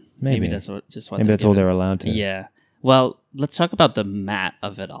given. Maybe that's just what. Maybe that's all they're allowed to. Yeah. Well, let's talk about the Matt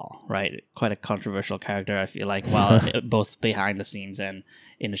of it all, right? Quite a controversial character, I feel like, both behind the scenes and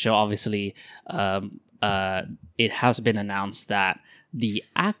in the show. Obviously, it has been announced that the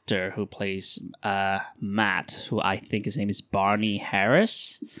actor who plays Matt, who I think his name is Barney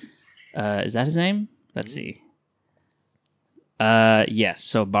Harris, is that his name? Let's see. Yes,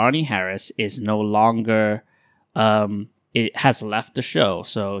 so Barney Harris is no longer... it has left the show,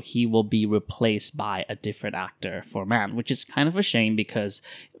 so he will be replaced by a different actor for Matt, which is kind of a shame because,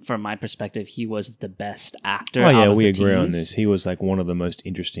 from my perspective, he was the best actor. Oh yeah, we agree on this. He was one of the most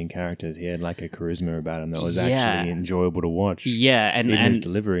interesting characters. He had a charisma about him that was actually enjoyable to watch. Yeah, and his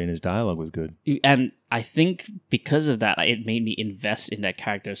delivery and his dialogue was good. And I think because of that, it made me invest in that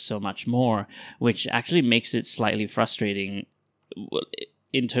character so much more, which actually makes it slightly frustrating.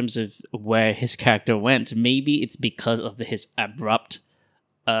 In terms of where his character went, maybe it's because of his abrupt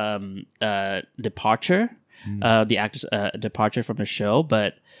departure, the actor's departure from the show.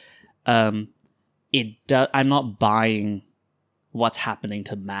 But I'm not buying what's happening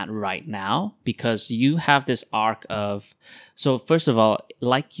to Matt right now because you have this arc of. So first of all,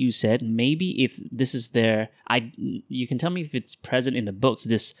 like you said, maybe this is their. You can tell me if it's present in the books.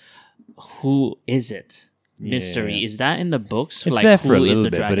 This who is it? Mystery. Is that in the books? It's there for a little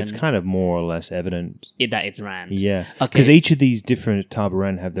bit, but it's kind of more or less evident that it's Rand. Yeah, because each of these different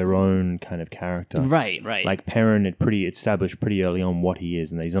Tabaran have their own kind of character. Right. Like Perrin, it established pretty early on what he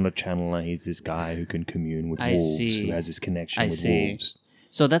is, and he's on a channeler. He's this guy who can commune with wolves, who has this connection with wolves.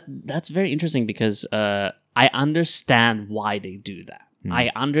 So that's very interesting because I understand why they do that.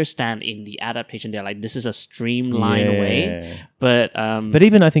 I understand in the adaptation they're this is a streamlined way, but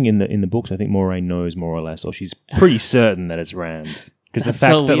even I think in the books I think Moiraine knows more or less, or she's pretty certain that it's Rand because the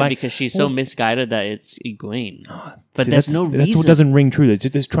fact that because she's so misguided that it's Egwene, but there's no reason. That's what doesn't ring true. They're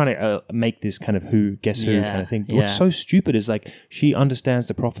just trying to make this kind of guess who kind of thing. But what's so stupid is she understands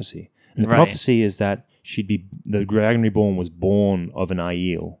the prophecy, and the prophecy is that the Dragon Reborn was born of an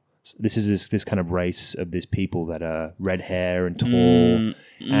Aiel. This is this kind of race of this people that are red hair and tall.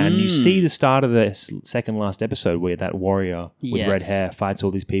 And you see the start of the second last episode where that warrior with red hair fights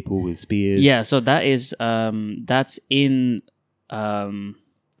all these people with spears. Yeah, so that is in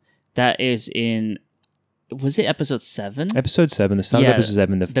was it episode 7? Episode 7, the start of episode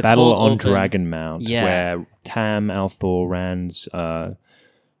 7, the battle on Dragonmount, where Tam, Althor, Rand's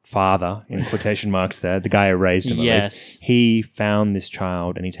father, in quotation marks there, the guy who raised him, at Yes. least, he found this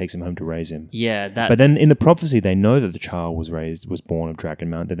child and he takes him home to raise him. Yeah, that. But then in the prophecy, they know that the child was born of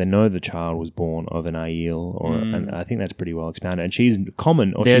Dragonmount, that they know the child was born of an Aiel, and I think that's pretty well expounded. And she's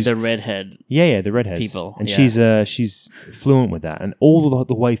common, or they're she's the redhead. yeah, the redheads people, and yeah. she's fluent with that. And all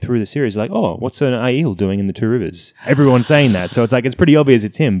the way through the series, like, oh, what's an Aiel doing in the Two Rivers? Everyone's saying that, so it's like it's pretty obvious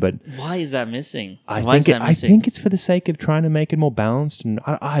it's him. But Why is that missing? I Why is think that I missing? think it's for the sake of trying to make it more balanced, and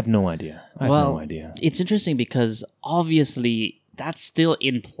I have no idea. I have no idea. It's interesting because obviously that's still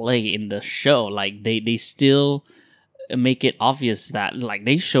in play in the show. Like they still make it obvious that like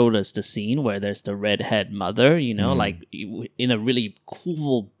they showed us the scene where there's the redhead mother, you know, like in a really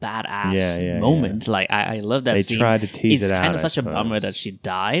cool badass moment. Like I love that They scene. tried to tease it's it out, kind of I such a bummer suppose. that she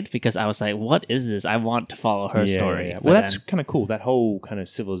died because I was like, what is this? I want to follow her story. Yeah. But Well, that's then- kind of cool. That whole kind of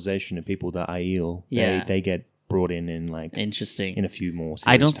civilization of people, the Aiel, Yeah. they get brought in like interesting. in a few more.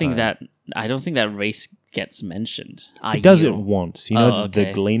 I don't series think time. that race gets mentioned. He does it Aiel. once. You know, Oh, the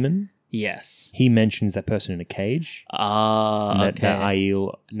okay. Gleeman. Yes. He mentions that person in a cage. And that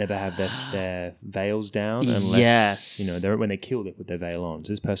Aiel never have their veils down unless Yes. you know when they kill, they put their veil on.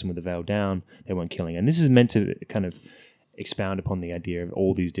 So this person with the veil down, they weren't killing. And this is meant to kind of expound upon the idea of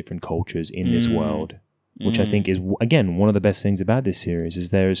all these different cultures in this world, which I think is again one of the best things about this series is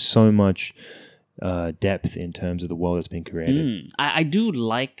there is so much depth in terms of the world that's been created. I do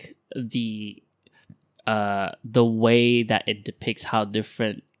like the way that it depicts how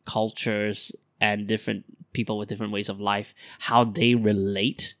different cultures and different people with different ways of life, how they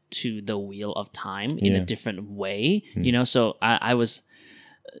relate to the Wheel of Time in a different way. You know, so I was,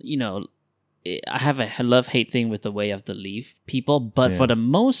 you know, I have a love-hate thing with the Way of the Leaf people, but for the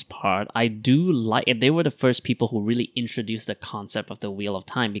most part, I do like it. They were the first people who really introduced the concept of the Wheel of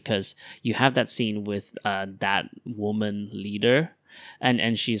Time because you have that scene with that woman leader,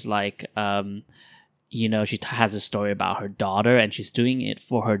 and she's like, you know, she has a story about her daughter, and she's doing it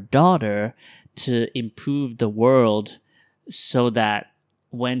for her daughter to improve the world so that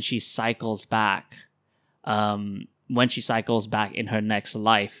when she cycles back in her next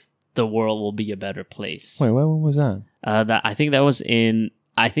life, the world will be a better place. Wait, when was that? I think that was in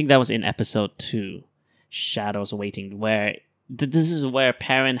episode 2, Shadows Waiting, where this is where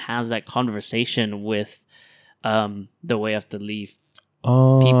Perrin has that conversation with the Way of the Leaf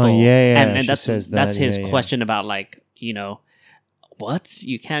people. And she that's says that's that, his yeah. question about like, you know, what?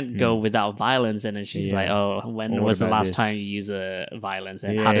 You can't go without violence. And then she's like, oh, when Or was the what about last this? time you used violence?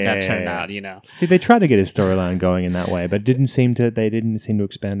 And how did that turn out, you know? See, they tried to get a storyline going in that way, but they didn't seem to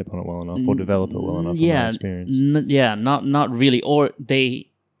expand upon it well enough or develop it well enough from my experience. Not really. Or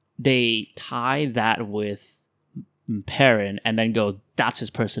they tie that with Perrin and then go, that's his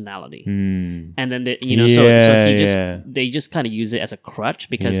personality. And then they, you know, so he just they just kind of use it as a crutch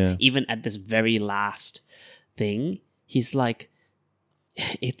because even at this very last thing, he's like,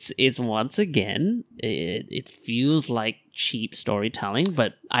 it's once again, it feels like cheap storytelling,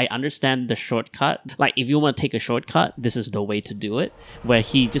 but I understand the shortcut. Like, if you want to take a shortcut, this is the way to do it, where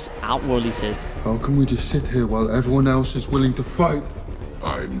he just outwardly says, how can we just sit here while everyone else is willing to fight?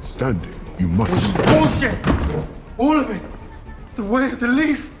 I'm standing. You must. Bullshit! All of it! The Way of the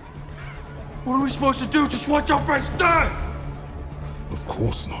Leaf! What are we supposed to do? Just watch our friends die? Of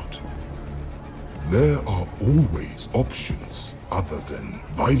course not. There are always options other than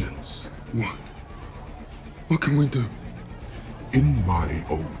violence. What? What can we do? In my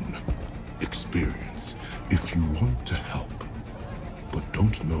own experience, if you want to help, but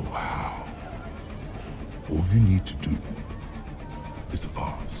don't know how, all you need to do is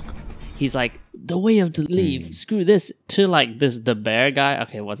ask. he's like, the Way of the Leaf, screw this, to like the bear guy.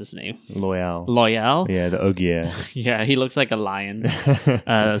 Okay, what's his name? Loyal. Yeah, the Ogier. Yeah, he looks like a lion.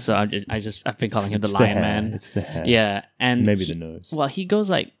 So I've been calling him the It's Lion hair. Man. It's the hair. Yeah, and Maybe the nose. Well, he goes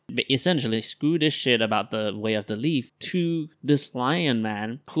like, essentially, screw this shit about the Way of the Leaf to this Lion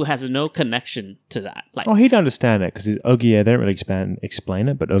Man who has no connection to that. Like, Oh, he'd understand it because Ogier, they don't really explain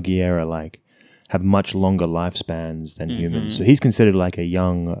it, but Ogier are like have much longer lifespans than humans. So he's considered like a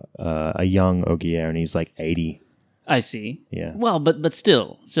young Ogier, and he's like 80. I see. Yeah. Well, but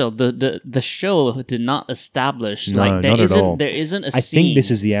still, the show did not establish No, like not at all. there isn't a I scene. think this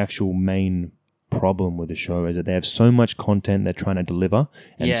is the actual main problem with the show is that they have so much content they're trying to deliver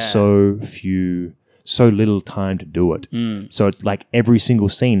and so little time to do it. So it's like every single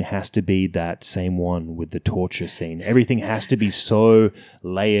scene has to be that same one with the torture scene. Everything has to be so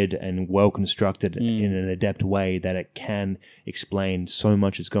layered and well constructed in an adept way that it can explain so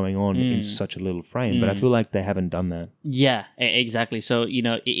much is going on in such a little frame. But I feel like they haven't done that. Yeah, exactly. So, you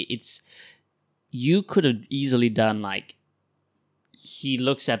know, it's you could have easily done like, he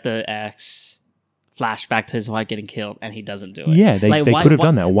looks at the axe, flashback to his wife getting killed, and he doesn't do it. Yeah, they Like, could have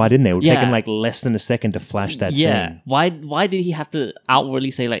done that. Why didn't they? It would have Yeah. taken like less than a second to flash that scene. Why did he have to outwardly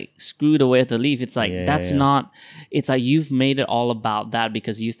say like screw the way of the leaf? It's like that's not. It's like you've made it all about that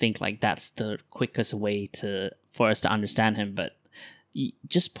because you think like that's the quickest way for us to understand him, but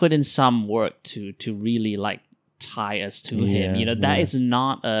just put in some work to really like tie us to him. You know, that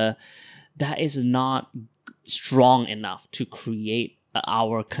is not strong enough to create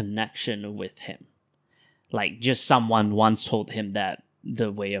our connection with him. Like just someone once told him that the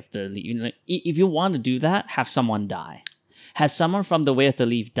way of the leaf. You know, if you want to do that, have someone die. Has someone from the way of the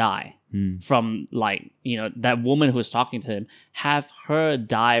leaf die. From like, you know, that woman who was talking to him, have her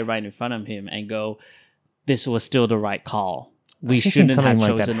die right in front of him and go, this was still the right call. We shouldn't have like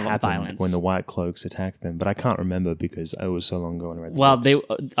chosen that happened violence. when the White Cloaks attacked them, but I can't remember because it was so long ago when I read the Well,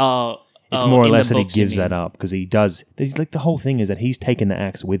 books. It's more or less that he gives that up because he does. There's like the whole thing is that he's taken the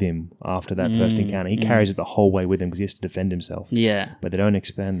axe with him after that first encounter. He carries it the whole way with him because he has to defend himself. Yeah. But they don't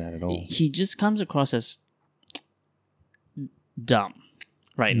expand that at all. He just comes across as dumb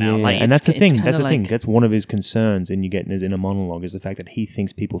right now. Yeah, Like, and that's the thing. kinda That's the thing. like- That's one of his concerns, and you get in his inner monologue is the fact that he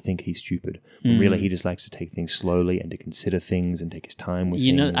thinks people think he's stupid. When really, he just likes to take things slowly and to consider things and take his time with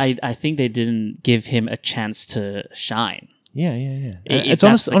You things. know, I think they didn't give him a chance to shine. Yeah. If It's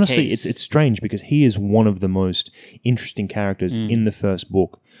that's the honestly, case. it's strange because he is one of the most interesting characters in the first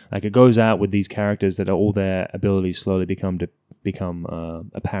book. Like it goes out with these characters that all their abilities slowly become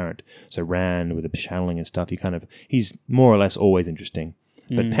apparent. So Rand with the channeling and stuff, he's more or less always interesting.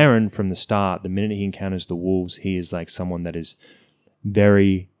 But Perrin from the start, the minute he encounters the wolves, he is like someone that is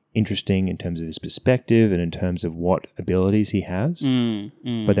very interesting in terms of his perspective and in terms of what abilities he has.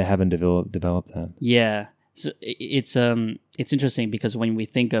 But they haven't developed that. Yeah. So it's interesting because when we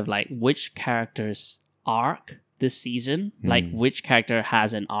think of like which character's arc this season, like which character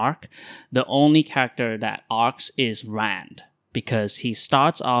has an arc, the only character that arcs is Rand because he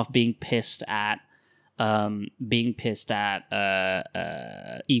starts off being pissed at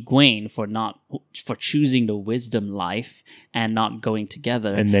Egwene for choosing the wisdom life and not going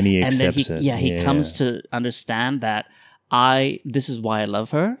together, and then he accepts it. Yeah, he comes to understand that this is why I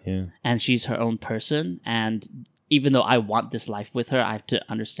love her, and she's her own person, and even though I want this life with her, I have to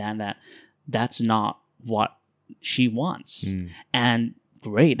understand that that's not what she wants, and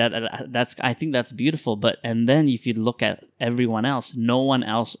great. That's I think that's beautiful. And then if you look at everyone else, no one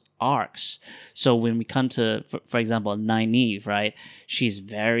else arcs. So when we come to, for example, Nynaeve, right? She's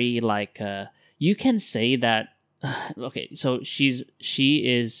very like you can say that. Okay, so she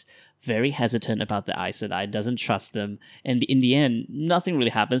is very hesitant about the Aes Sedai, doesn't trust them, and in the end, nothing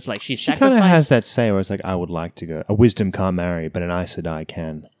really happens. Like she kind sacrificed. of has that say where it's like, I would like to go. A wisdom can't marry, but an Aes Sedai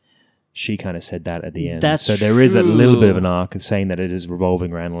can. She kind of said that at the end. That's so there is a little bit of true. an arc of saying that it is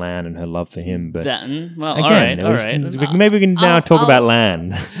revolving around Lan and her love for him. But Well, again, all right. maybe we can now talk about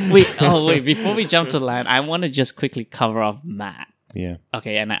Lan. Wait, before we jump to Lan, I want to just quickly cover off Matt. Yeah.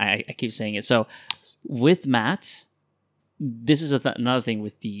 Okay, and I keep saying it. So with Matt, this is another thing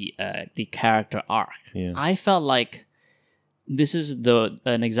with the character arc. Yeah. I felt like this is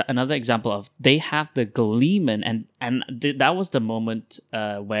another example of they have the Gleeman, and that was the moment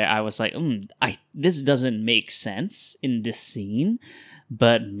where I was like, this doesn't make sense in this scene,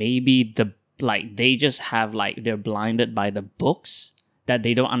 but maybe they just have like they're blinded by the books that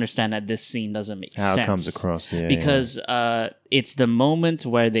they don't understand that this scene doesn't make sense. How it comes across, because it's the moment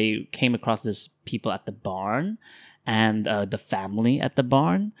where they came across this people at the barn and the family at the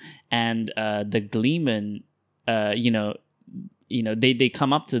barn, and the Gleeman, they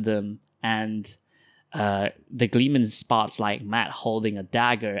come up to them, and the Gleeman spots like Matt holding a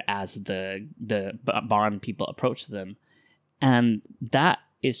dagger as the barn people approach them, and that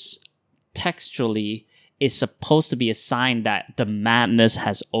is textually is supposed to be a sign that the madness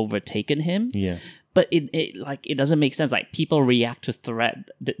has overtaken him. Yeah. But it doesn't make sense. Like people react to threat.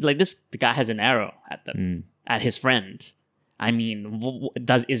 Like the guy has an arrow at them at his friend. I mean,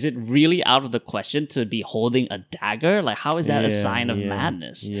 is it really out of the question to be holding a dagger? Like, how is that a sign of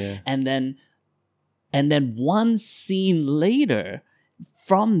madness? Yeah. And then one scene later,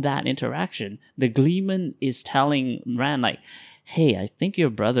 from that interaction, the Gleeman is telling Rand like, "Hey, I think your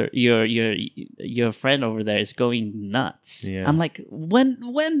brother, your friend over there is going nuts." Yeah. I'm like,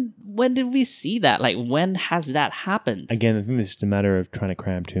 when did we see that? Like, when has that happened? Again, I think this is a matter of trying to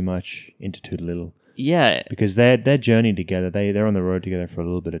cram too much into too little. Yeah, because their journey together, they're on the road together for a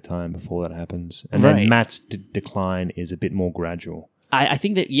little bit of time before that happens, and Right. then Matt's decline is a bit more gradual. I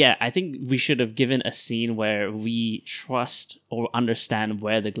think we should have given a scene where we trust or understand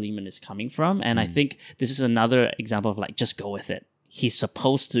where the Gleeman is coming from, and I think this is another example of like, just go with it. he's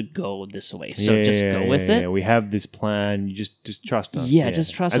supposed to go this way, so just go with it. Yeah. We have this plan. You just trust us. Yeah,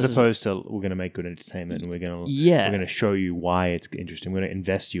 just trust us. As opposed to we're going to make good entertainment and we're going to show you why it's interesting. We're going to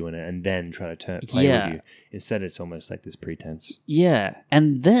invest you in it and then try to play with you. Instead, it's almost like this pretense. Yeah,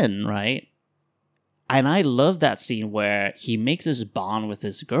 and then right. And I love that scene where he makes this bond with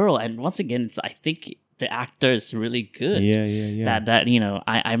this girl, and once again, I think the actor is really good. Yeah. That you know,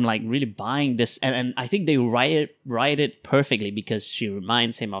 I'm like really buying this, and I think they write it perfectly because she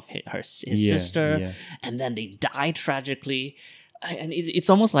reminds him of his sister, and then they die tragically, and it's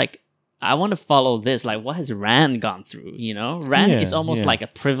almost like I want to follow this. Like, what has Rand gone through? You know, Rand is almost like a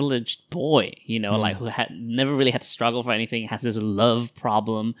privileged boy. You know, like who had never really had to struggle for anything, has this love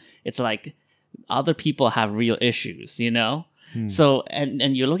problem. It's like other people have real issues, you know? So,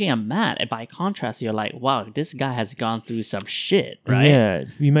 and you're looking at Matt, and by contrast, you're like, wow, this guy has gone through some shit, right? Yeah,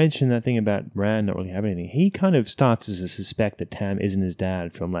 you mentioned that thing about Rand not really having anything. He kind of starts to suspect that Tam isn't his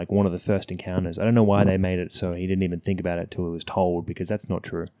dad from like one of the first encounters. I don't know why they made it so he didn't even think about it till it was told, because that's not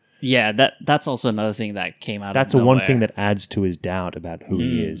true. Yeah, that's also another thing that came out That's of nowhere. One thing that adds to his doubt about who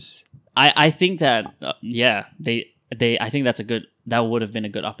he is. I think that, I think that would have been a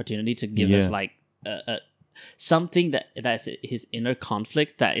good opportunity to give us like something that's his inner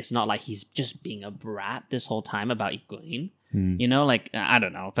conflict, that it's not like he's just being a brat this whole time about Egwene. You know, like, I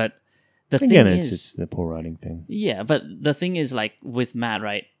don't know, but the thing is, it's the poor writing thing. Yeah, but the thing is, like, with Matt,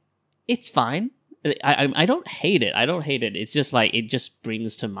 right, it's fine. I don't hate it. It's just like, it just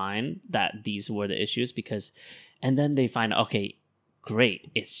brings to mind that these were the issues, because, and then they find, okay, great,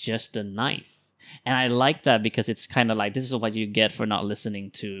 it's just a knife. And I like that because it's kind of like, this is what you get for not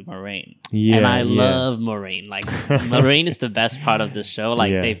listening to Moiraine. Yeah, and I love Moiraine. Like, Moiraine is the best part of this show.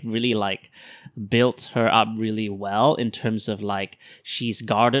 Like, they've really like built her up really well in terms of like, she's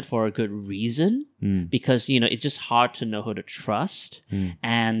guarded for a good reason, because, you know, it's just hard to know who to trust.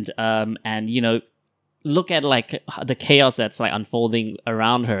 And you know, look at like the chaos that's like unfolding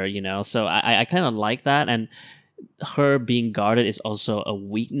around her, you know. So I kind of like that. And her being guarded is also a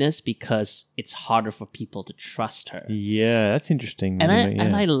weakness because it's harder for people to trust her. Yeah, that's interesting.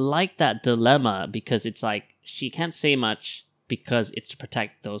 And I like that dilemma, because it's like she can't say much because it's to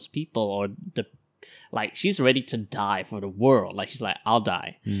protect those people, or like she's ready to die for the world. Like, she's like, I'll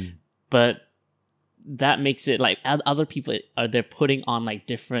die. But that makes it like other people they're putting on like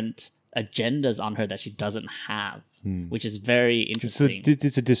different agendas on her that she doesn't have, which is very interesting.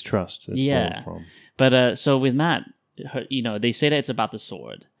 It's a distrust. From. But so with Matt, you know, they say that it's about the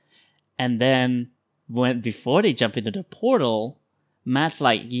sword, and then before they jump into the portal, Matt's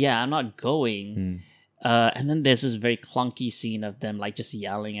like, "Yeah, I'm not going." And then there's this very clunky scene of them like just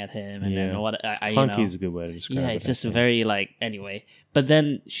yelling at him, and then clunky is a good way to describe it. Yeah, it's just very like, anyway. But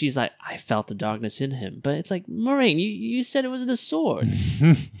then she's like, "I felt the darkness in him," but it's like, Moiraine, you said it was the sword.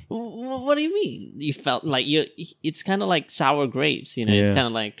 What do you mean? You felt like it's kind of like sour grapes, you know? It's kind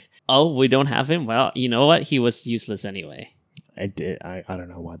of like, oh, we don't have him. Well, you know what? He was useless anyway. I don't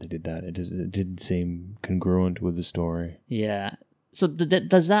know why they did that. It didn't seem congruent with the story. Yeah. So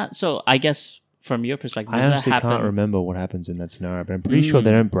does that? So I guess from your perspective, does I honestly that happen? can't remember what happens in that scenario, but I'm pretty sure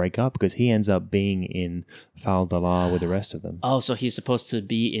they don't break up because he ends up being in Fal Dala with the rest of them. Oh, so he's supposed to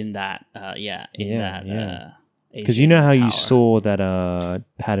be in that. Because you know how you saw that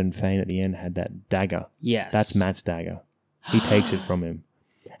Padan Fain at the end had that dagger. Yes, that's Matt's dagger. He takes it from him.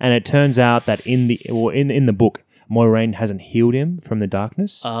 And it turns out that in the book, Moiraine hasn't healed him from the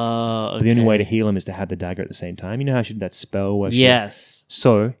darkness. Okay. But the only way to heal him is to have the dagger at the same time. You know how she did that spell? Where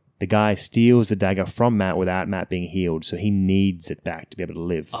So the guy steals the dagger from Matt without Matt being healed. So he needs it back to be able to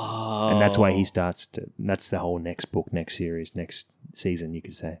live. Oh. And that's why he starts to... That's the whole next book, next series, next season, you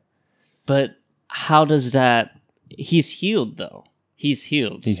could say. But how does that... He's healed, though. He's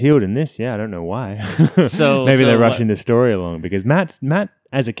healed. He's healed in this, yeah. I don't know why. So maybe they're rushing the story along, because Matt,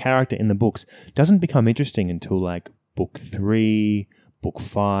 as a character in the books, doesn't become interesting until like book 3, book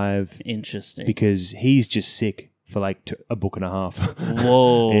 5. Interesting. Because he's just sick for like a book and a half.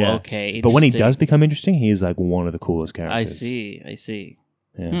 Whoa, yeah. Okay. But when he does become interesting, he is like one of the coolest characters. I see.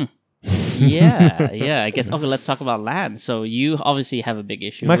 Yeah. Yeah, I guess. Okay, let's talk about Lan. So you obviously have a big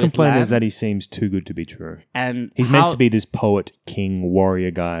issue. My with complaint Lan. is that he seems too good to be true. And he's meant to be this poet, king, warrior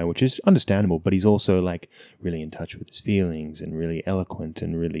guy, which is understandable, but he's also like really in touch with his feelings and really eloquent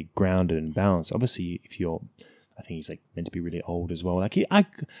and really grounded and balanced. Obviously, I think he's like meant to be really old as well. Like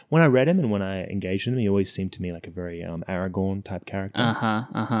when I read him and when I engaged with him, he always seemed to me like a very Aragorn type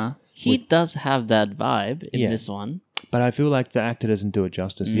character. He does have that vibe in this one. But I feel like the actor doesn't do it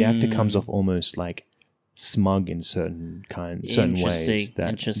justice. The actor comes off almost like smug in certain ways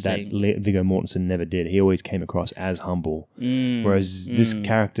that Viggo Mortensen never did. He always came across as humble, whereas this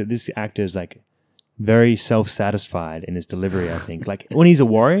actor is like very self-satisfied in his delivery. I think like when he's a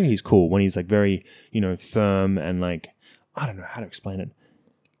warrior, he's cool. When he's like very firm and like I don't know how to explain it.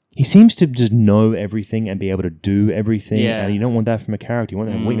 He seems to just know everything and be able to do everything. Yeah. And you don't want that from a character. You want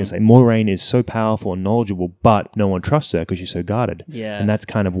that weakness. Like Moiraine is so powerful and knowledgeable, but no one trusts her because she's so guarded. Yeah. And that's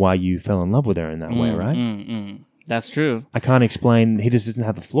kind of why you fell in love with her in that way, right? That's true. I can't explain. He just doesn't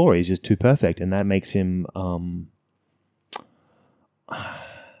have a flaw. He's just too perfect. And that makes him...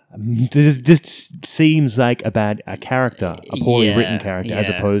 this just seems like a character, a poorly written character, as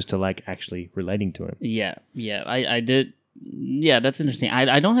opposed to like actually relating to him. Yeah. I did... Yeah, that's interesting.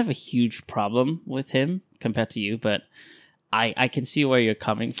 I don't have a huge problem with him compared to you, but I can see where you're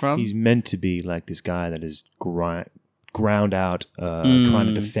coming from. He's meant to be like this guy that is ground out, trying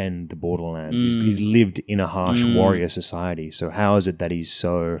to defend the borderlands. He's lived in a harsh warrior society. So how is it that he's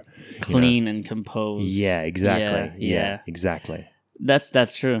so clean and composed? Yeah, exactly. Yeah, exactly.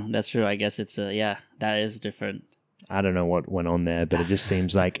 That's true. That's true. I guess it's that is different. I don't know what went on there, but it just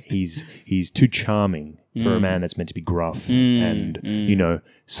seems like he's too charming for a man that's meant to be gruff and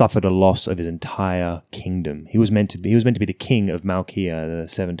suffered a loss of his entire kingdom. He was meant to be the king of Malkia, the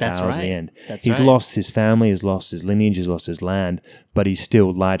Seven Towers at the end. He's lost his family, he's lost his lineage, he's lost his land, but he's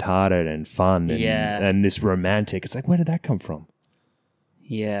still lighthearted and fun and this romantic. It's like, where did that come from?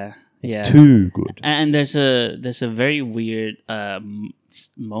 Yeah. It's too good. And there's a very weird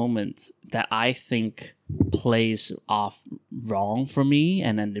moment that I think plays off wrong for me,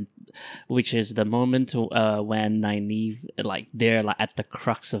 and then which is the moment when Nynaeve, like they're like at the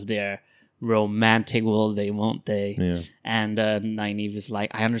crux of their romantic will they won't they, and Nynaeve is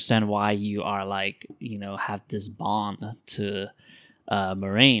like, I understand why you are like have this bond to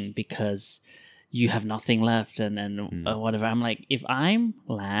Moiraine because you have nothing left and whatever. I'm like, if I'm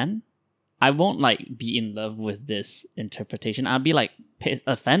Lan, I won't like be in love with this interpretation. I'll be like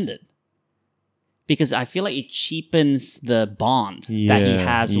offended because I feel like it cheapens the bond that he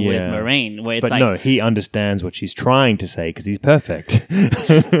has with Moiraine. Where it's no, he understands what she's trying to say because he's perfect.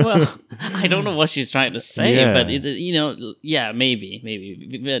 Well, I don't know what she's trying to say, but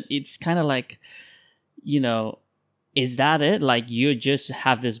maybe. But it's kind of like, is that it? Like you just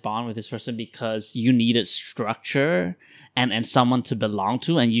have this bond with this person because you needed structure and someone to belong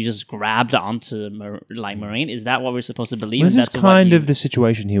to, and you just grabbed onto Moiraine? Is that what we're supposed to believe? Well, this is kind of the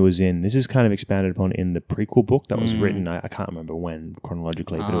situation he was in. This is kind of expanded upon in the prequel book that was written, I can't remember when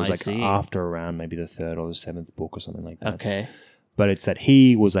chronologically, but it was like after around maybe the third or the seventh book or something like that. Okay. But it's that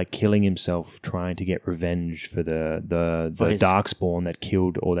he was like killing himself trying to get revenge for the Darkspawn that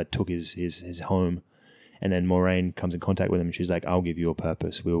killed or that took his home. And then Moiraine comes in contact with him and she's like, I'll give you a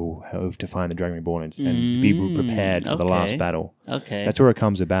purpose. We'll have to find the Dragon Reborn and be prepared for the last battle. Okay. That's where it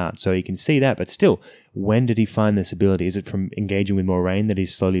comes about. So you can see that. But still, when did he find this ability? Is it from engaging with Moiraine that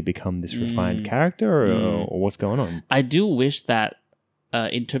he's slowly become this refined character or what's going on? I do wish that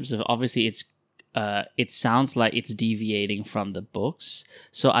in terms of, obviously, it sounds like it's deviating from the books.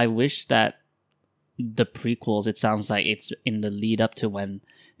 So I wish that the prequels, it sounds like it's in the lead up to when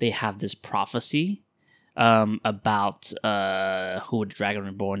they have this prophecy about who the Dragon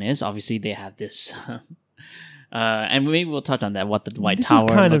Reborn is. Obviously, they have this, and maybe we'll touch on that. What the White Tower looks like.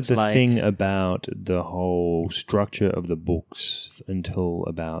 This is kind of the thing about the whole structure of the books until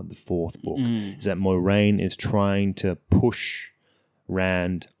about the fourth book is that Moiraine is trying to push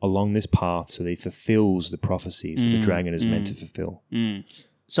Rand along this path so that he fulfills the prophecies that the dragon is meant to fulfill.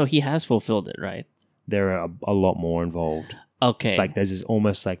 So he has fulfilled it, right? There are a lot more involved. Okay. Like there's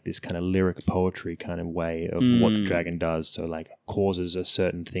almost like this kind of lyric poetry kind of way of what the dragon does. So like causes a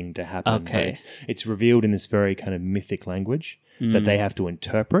certain thing to happen. Okay. It's revealed in this very kind of mythic language that they have to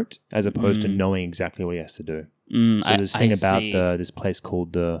interpret as opposed to knowing exactly what he has to do. So this thing about this place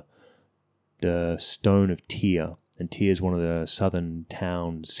called the Stone of Tyr. And Tyr is one of the southern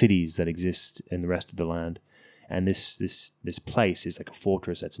cities that exist in the rest of the land. And this place is like a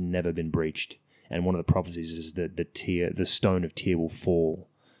fortress that's never been breached. And one of the prophecies is that the Stone of Tyr will fall.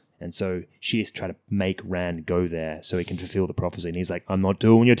 And so she is trying to make Rand go there so he can fulfill the prophecy. And he's like, I'm not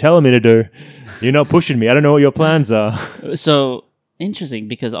doing what you're telling me to do. You're not pushing me. I don't know what your plans are. So, interesting,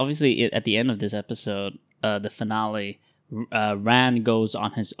 because obviously at the end of this episode, the finale, Rand goes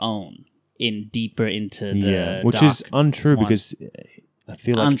on his own deeper into the which is untrue because... I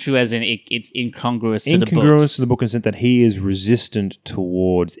feel like untrue as in it's incongruous to the books. Incongruous to the book in the sense that he is resistant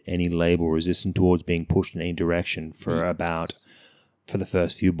towards any label, resistant towards being pushed in any direction for about for the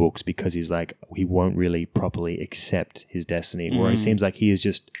first few books because he's like he won't really properly accept his destiny. Where it seems like he is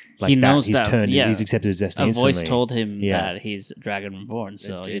just like he knows he's that turned. yeah, He's accepted his destiny. A voice instantly. told him that he's Dragon Reborn.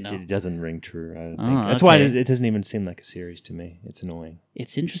 So it doesn't ring true. I don't Oh, think. That's okay. why it doesn't even seem like a series to me. It's annoying.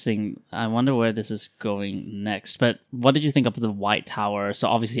 It's interesting. I wonder where this is going next. But what did you think of the White Tower? So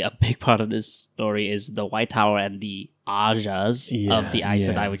obviously a big part of this story is the White Tower and the Ajas of the Aes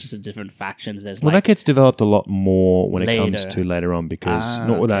Sedai, which is the different factions. There's Well, like that gets developed a lot more when it comes later. to later on because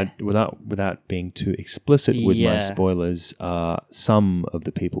without being too explicit with my spoilers, some of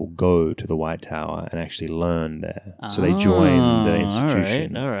the people go to the White Tower and actually learn there. So they join the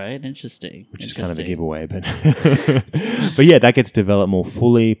institution. All right, interesting. Which is kind of a giveaway, but but yeah, that gets developed more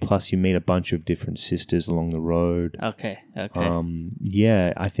fully. Plus, you meet a bunch of different sisters along the road. Okay.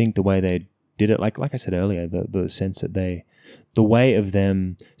 Yeah, I think the way they did it, like I said earlier, the sense that the way of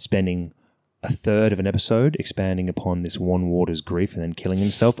them spending a third of an episode expanding upon this one Water's grief and then killing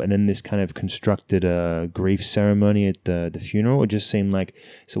himself, and then this kind of constructed grief ceremony at the funeral, it just seemed like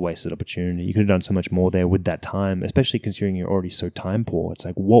it's a wasted opportunity. You could have done so much more there with that time, especially considering you're already so time poor. It's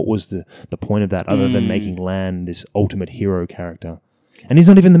like, what was the point of that other than making Lan this ultimate hero character? And he's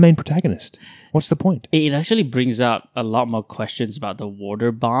not even the main protagonist. What's the point? It actually brings up a lot more questions about the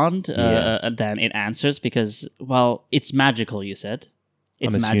water bond than it answers because, well, it's magical, you said.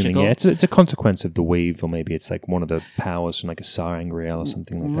 It's I'm assuming, magical. yeah. It's a consequence of the weave, or maybe it's like one of the powers from like a Sarangriel or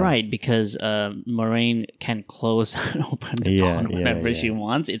something like that. Right, because Moraine can close and open the bond whenever she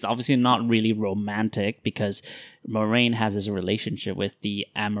wants. It's obviously not really romantic because Moraine has this relationship with the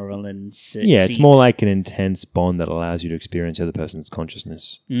Amarylline seat. Yeah, it's more like an intense bond that allows you to experience the other person's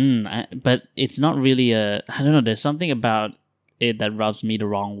consciousness. But it's not really I don't know, there's something about it that rubs me the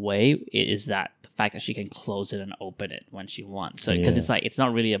wrong way, is that the fact that she can close it and open it when she wants. So because it's like, it's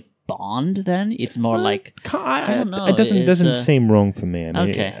not really a bond then, it's more like, I don't know. It doesn't seem wrong for me. I mean,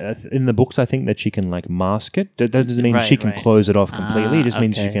 okay. In the books, I think that she can like mask it. That doesn't mean she can close it off completely. It just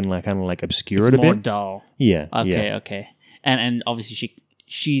means she can like kind of like obscure it a bit. It's more dull. Yeah. Okay. And obviously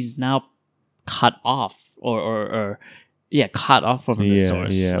she's now cut off or cut off from the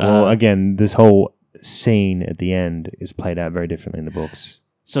source. Yeah. Well, again, this whole scene at the end is played out very differently in the books.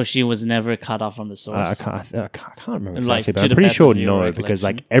 So she was never cut off from the source? I can't remember exactly, but I'm pretty sure no, because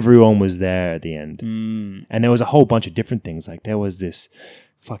like everyone was there at the end. And there was a whole bunch of different things. Like there was this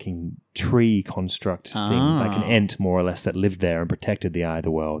fucking tree construct thing, like an ent more or less, that lived there and protected the Eye of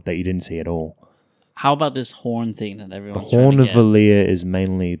the World that you didn't see at all. How about this horn thing that everyone's The Horn trying of to get? Valyr is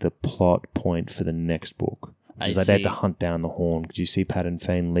mainly the plot point for the next book. Which is like they had to see. hunt down the horn because you see Pattern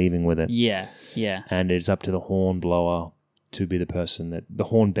Fane leaving with it. Yeah. And it's up to the horn blower to be the person that the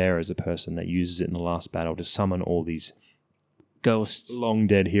horn bearer is the person that uses it in the last battle to summon all these ghosts, long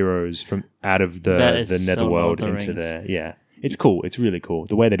dead heroes from out of the netherworld into there. Yeah, it's cool. It's really cool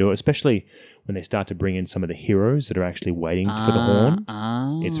the way they do it, especially when they start to bring in some of the heroes that are actually waiting for the horn.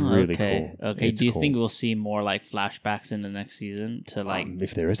 It's really cool. Okay, It's do you cool. think we'll see more like flashbacks in the next season to like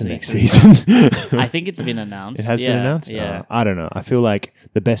if there is a next season? I think it's been announced. It has been announced. Yeah, I don't know. I feel like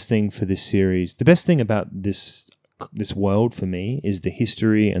the best thing for this series, the best thing about this world for me is the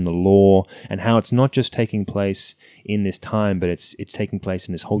history and the lore and how it's not just taking place in this time, but it's taking place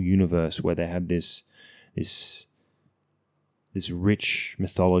in this whole universe where they have this rich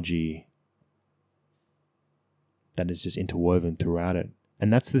mythology that is just interwoven throughout it.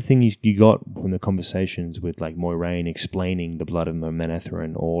 And that's the thing you got from the conversations with like Moiraine explaining the blood of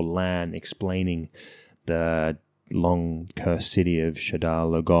Manetheren, or Lan explaining the long cursed city of Shadar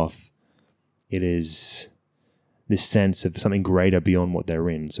Logoth. It is this sense of something greater beyond what they're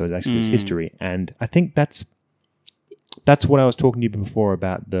in. So it's actually this history. And I think that's what I was talking to you before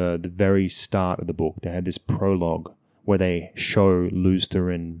about the very start of the book. They had this prologue where they show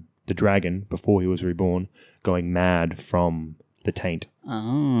Luz-Durin, the dragon, before he was reborn, going mad from the taint.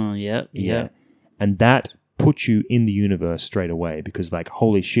 Oh, yep. And that puts you in the universe straight away because, like,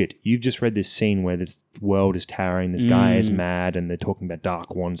 holy shit, you've just read this scene where this world is towering, this guy is mad, and they're talking about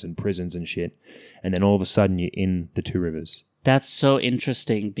dark ones and prisons and shit. And then all of a sudden you're in the Two Rivers. That's so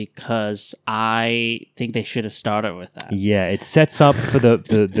interesting because I think they should have started with that. Yeah, it sets up for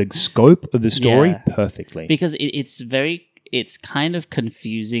the scope of the story perfectly. Because it's kind of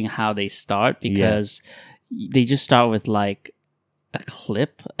confusing how they start because they just start with like a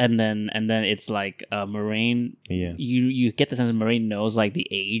clip and then it's like Moraine. Yeah. You get the sense that Moraine knows like the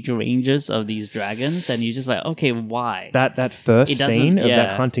age ranges of these dragons and you're just like, okay, why? That first scene of that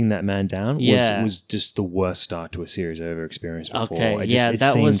yeah. hunting that man down Yeah. was just the worst start to a series I've ever experienced before. Okay, It yeah, it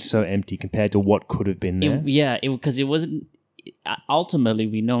that seemed was- so empty compared to what could have been there. Because it wasn't. ultimately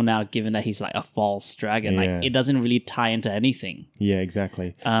we know now, given that he's like a false dragon, like it doesn't really tie into anything. Yeah,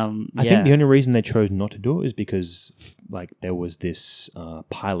 exactly. I think the only reason they chose not to do it is because like there was this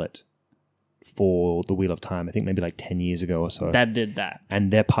pilot for The Wheel of Time, I think maybe like 10 years ago or so. That did that.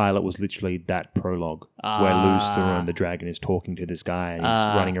 And their pilot was literally that prologue where Luz Theron, the dragon, is talking to this guy and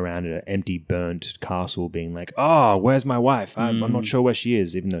he's running around at an empty, burnt castle being like, oh, where's my wife? I'm not sure where she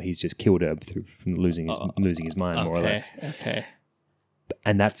is, even though he's just killed her from losing his mind, more or less. Okay.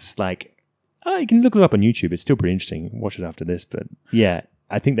 And that's like, you can look it up on YouTube. It's still pretty interesting. Watch it after this. But yeah,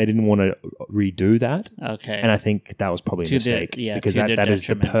 I think they didn't want to redo that. Okay. And I think that was probably a mistake. Because that is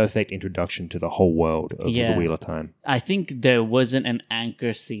the perfect introduction to the whole world of The Wheel of Time. I think there wasn't an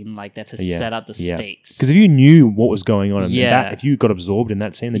anchor scene like that to set up the stakes. Because if you knew what was going on, and if you got absorbed in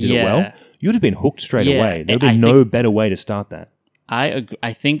that scene, they did it well, you would have been hooked straight away. There would be no better way to start that.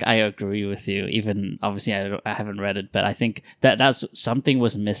 I think I agree with you. Even obviously, I haven't read it, but I think that's something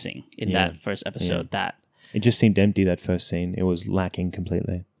was missing in that first episode. That it just seemed empty. That first scene, it was lacking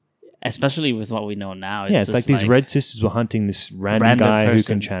completely. Especially with what we know now. It's like these Red Sisters were hunting this random guy who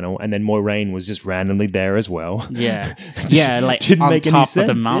can channel, and then Moiraine was just randomly there as well. Yeah, like didn't make any sense.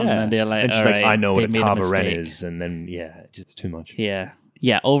 Of the mountain, and they're like, and she's like, I know what a Tava Ren is, and then it's too much.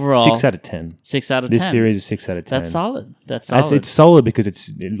 Yeah, overall 6 out of 10. 6 out of 10. This series is 6 out of 10. That's solid. It's solid because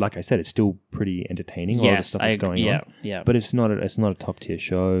it's like I said, it's still pretty entertaining. All the stuff that's going on. Yeah. But it's not a top tier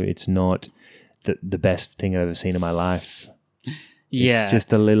show. It's not the best thing I've ever seen in my life. Yeah, it's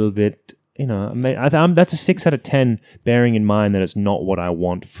just a little bit. That's a 6 out of 10. Bearing in mind that it's not what I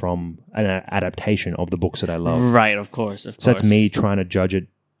want from an adaptation of the books that I love. Right. Of course. So that's me trying to judge it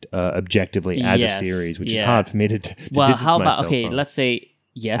objectively as a series, which is hard for me to distance how about myself from. let's say.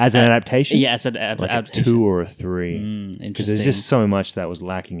 Yes, as an adaptation? Yeah, as an adaptation. Like a 2 or a 3. Because there's just so much that was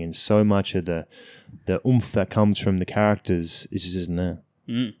lacking, and so much of the oomph that comes from the characters is just isn't there.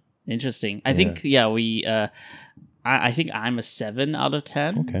 Interesting. I think, I think I'm a 7 out of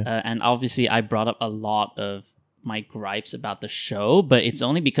 10. Okay. And obviously, I brought up a lot of my gripes about the show, but it's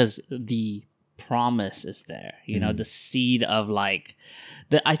only because the promise is there. You know, the seed of like...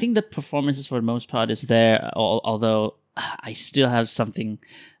 I think the performances for the most part is there, although... I still have something.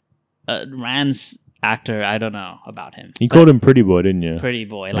 Rand's actor, I don't know about him. You called him Pretty Boy, didn't you? Pretty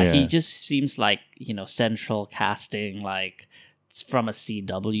Boy. Like, he just seems like, central casting, like, from a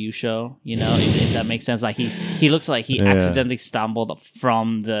CW show, if that makes sense. Like, he looks like he accidentally stumbled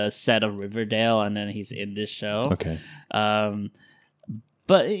from the set of Riverdale, and then he's in this show. Okay.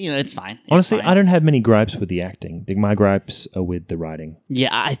 But, it's fine. Honestly, I don't have many gripes with the acting. I think my gripes are with the writing. Yeah,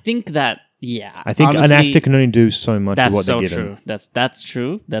 I think that... Yeah, I think honestly, an actor can only do so much with what they give true. him. That's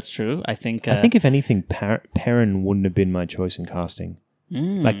true. That's true. I think if anything, Perrin wouldn't have been my choice in casting.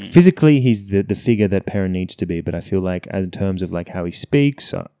 Like physically, he's the figure that Perrin needs to be, but I feel like in terms of like how he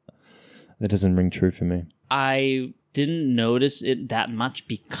speaks, that doesn't ring true for me. I didn't notice it that much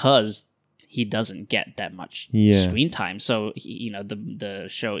because he doesn't get that much screen time. So the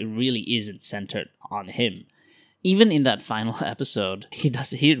show it really isn't centered on him. Even in that final episode, he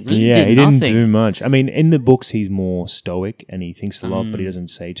really did nothing. Didn't do much. I mean, in the books, he's more stoic and he thinks a lot, but he doesn't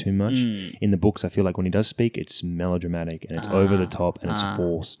say too much. In the books, I feel like when he does speak, it's melodramatic and it's over the top and it's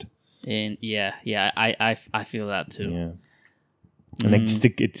forced. And I feel that too. Yeah, and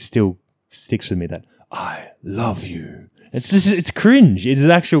it still sticks with me that I love you. It's cringe. It is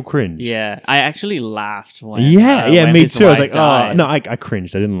actual cringe. Yeah, I actually laughed when. When me too. I was like, died. Oh no, I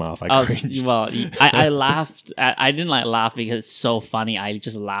cringed. I didn't laugh. I cringed. I laughed. I didn't laugh because it's so funny. I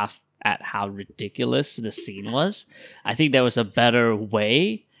just laughed at how ridiculous the scene was. I think there was a better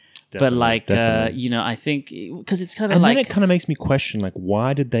way. Definitely, but I think because it's kind of then it kind of makes me question, like,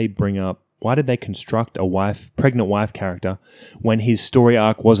 why did they construct a pregnant wife character when his story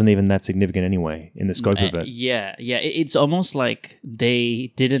arc wasn't even that significant anyway in the scope of it? Yeah. It's almost like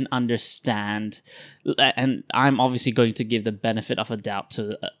they didn't understand, and I'm obviously going to give the benefit of a doubt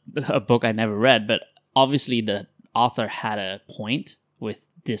to a book I never read, but obviously the author had a point with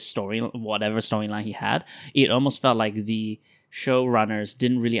this story, whatever storyline he had. It almost felt like the showrunners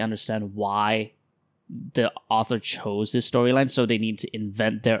didn't really understand why the author chose this storyline, so they need to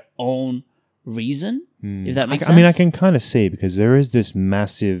invent their own reason, if that makes sense. I mean, I can kind of see, because there is this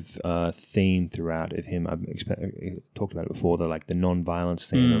massive theme throughout of him. I've talked about it before, the non-violence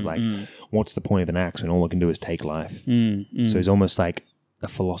theme of what's the point of an axe when all it can do is take life? So he's almost like a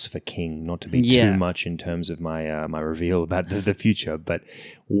philosopher king, not to be too much in terms of my my reveal about the future, but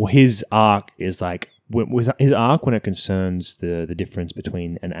his arc is like was his arc when it concerns the difference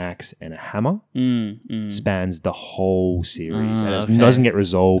between an axe and a hammer spans the whole series and it doesn't get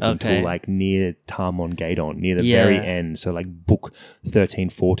resolved until like near Tarmon Gaedon, near the very end. So like book 13,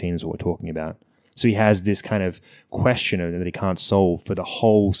 14 is what we're talking about. So he has this kind of question that he can't solve for the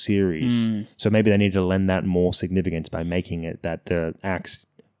whole series. So maybe they need to lend that more significance by making it that the axe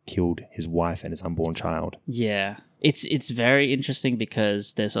killed his wife and his unborn child. Yeah. It's very interesting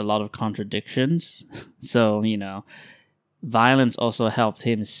because there's a lot of contradictions. So, violence also helped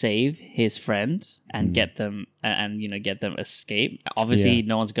him save his friend and get them get them escape. Obviously,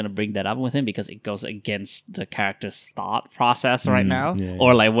 no one's going to bring that up with him because it goes against the character's thought process right now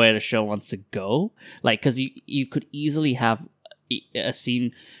or like where the show wants to go. Like, because you could easily have a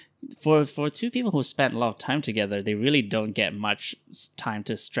scene for two people who spent a lot of time together. They really don't get much time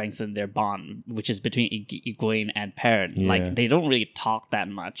to strengthen their bond, which is between Egwene and Perrin. Like, they don't really talk that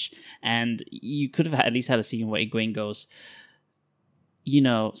much, and you could have at least had a scene where Egwene goes,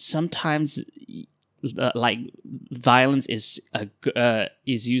 sometimes like violence is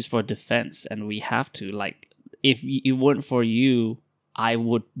used for defense, and we have to, like, if it weren't for you,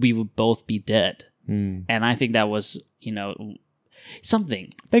 we would both be dead. And I think that was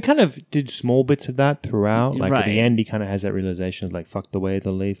something. They kind of did small bits of that throughout. Like at the end, he kind of has that realization of like, fuck the way of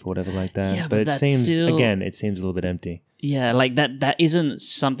the leaf or whatever like that. Yeah, but it seems, still... again, it seems a little bit empty. Yeah, like that isn't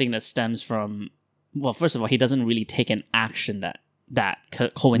something that stems from, well, first of all, he doesn't really take an action that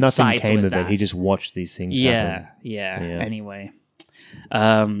coincides Nothing came with of it. He just watched these things happen. Yeah. Anyway.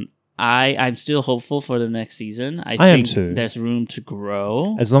 I'm still hopeful for the next season. I am think too. There's room to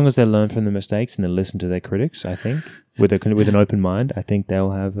grow. As long as they learn from the mistakes and they listen to their critics, I think, with an open mind, I think they'll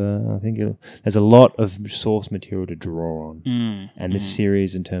have. There's a lot of source material to draw on, and this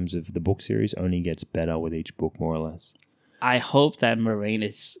series, in terms of the book series, only gets better with each book, more or less. I hope that Moiraine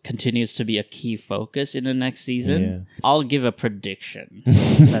continues to be a key focus in the next season. Yeah. I'll give a prediction.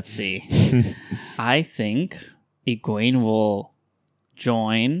 Let's see. I think Egwene will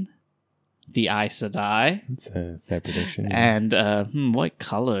join the Aes Sedai. That's a fair prediction. Yeah. And what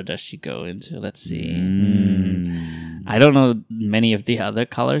color does she go into? Let's see. I don't know many of the other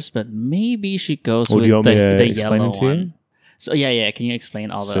colors, but maybe she goes with the yellow one. So yeah. Can you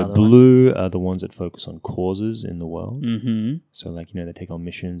explain all the other ones? So blue are the ones that focus on causes in the world. Mm-hmm. So like they take on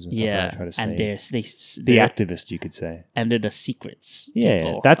missions and stuff like that, try to save. And they're the activists, you could say. And they're the secrets. Yeah,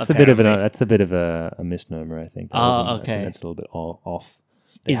 people, that's a bit of a misnomer. I think. Okay. I think that's a little bit off.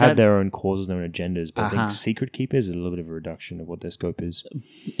 They have their own causes, their own agendas, but I think Secret Keepers is a little bit of a reduction of what their scope is.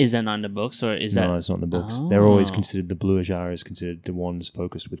 Is that not in the books, or is that? No, it's not in the books. Oh. They're always considered, the Blue Ajara is considered the ones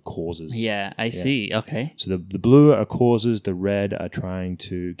focused with causes. Yeah, I see. Okay. So the blue are causes, the red are trying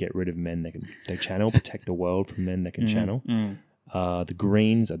to get rid of men they channel, protect the world from men that can channel. The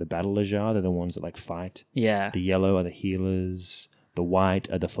greens are the Battle Ajara, they're the ones that like fight. Yeah. The yellow are the healers, the white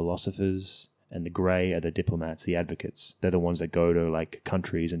are the philosophers. And the grey are the diplomats, the advocates. They're the ones that go to like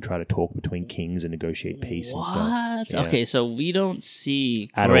countries and try to talk between kings and negotiate peace and stuff. Yeah. Okay, so we don't see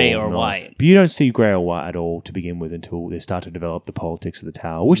grey or white. But you don't see grey or white at all to begin with until they start to develop the politics of the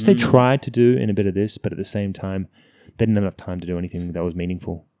Tower, which they tried to do in a bit of this, but at the same time, they didn't have enough time to do anything that was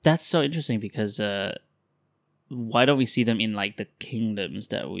meaningful. That's so interesting because why don't we see them in like the kingdoms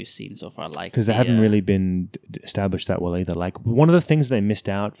that we've seen so far? Like, because they haven't really been established that well either. Like one of the things they missed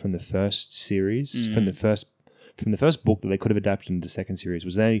out from the first series, from the first book that they could have adapted into the second series,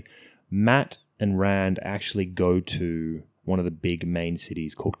 was Matt and Rand actually go to one of the big main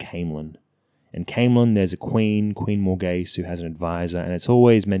cities called Caemlyn. In Caemlyn, there's a Queen Morghese, who has an advisor, and it's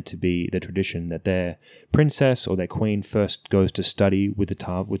always meant to be the tradition that their princess or their queen first goes to study with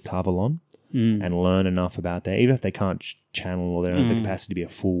Tar Valon. And learn enough about that. Even if they can't channel or they don't have the capacity to be a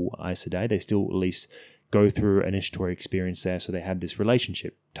full Aes Sedai, they still at least go through an initiatory experience there, so they have this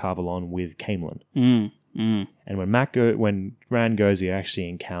relationship, Tar Valon with Caemlyn. And when Rand goes, he actually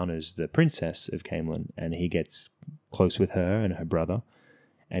encounters the princess of Caemlyn, and he gets close with her and her brother.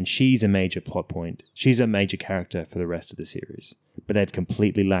 And she's a major plot point. She's a major character for the rest of the series. But they've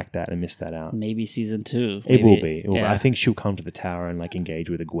completely lacked that and missed that out. Maybe season 2. It will be. I think she'll come to the tower and like engage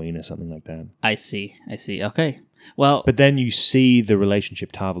with Egwene or something like that. I see. Okay. Well, but then you see the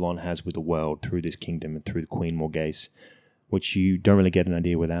relationship Tar Valon has with the world through this kingdom and through the Queen Morghese, which you don't really get an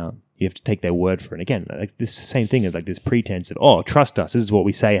idea without. You have to take their word for it. Again, like this same thing is like this pretense of, trust us, this is what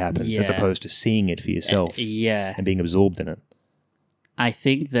we say happens, as opposed to seeing it for yourself and being absorbed in it. I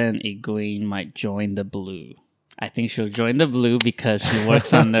think then Egwene might join the blue. I think she'll join the Blue because she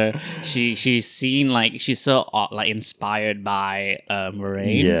works under. She's seen like she's so like inspired by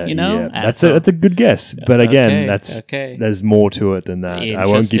Moraine. Yeah, you know. yeah. That's a good guess, but again, there's more to it than that. I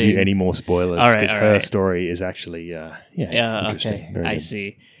won't give you any more spoilers because her story is actually interesting. Okay. Very I good.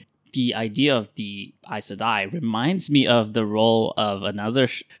 see. The idea of the Aes Sedai reminds me of the role of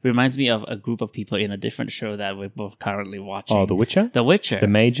reminds me of a group of people in a different show that we're both currently watching. Oh, The Witcher? The Witcher. The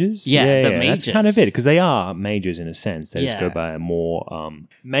mages? Yeah, the mages. That's kind of it, because they are mages in a sense. They just go by a more...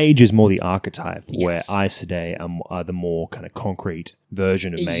 mage is more the archetype, where Aes Sedai are the more kind of concrete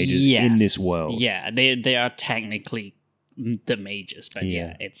version of mages in this world. Yeah, they are technically the mages, but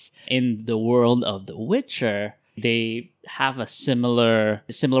it's in the world of The Witcher... They have a similar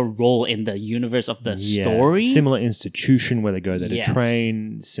role in the universe of the story. Similar institution where they go there to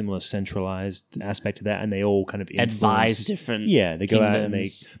train, similar centralized aspect to that, and they all kind of advise different they go out and they...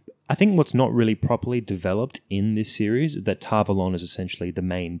 I think what's not really properly developed in this series is that Tar Valon is essentially the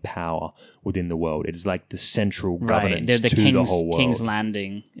main power within the world. It's like the central governance They're the to the whole world. King's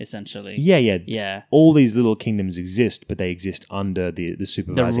Landing, essentially. Yeah. All these little kingdoms exist, but they exist under the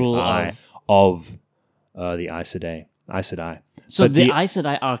supervising rule eye of the Aes Sedai. So But the Aes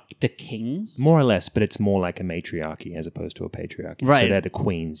Sedai are the kings? More or less, but it's more like a matriarchy as opposed to a patriarchy. Right. So they're the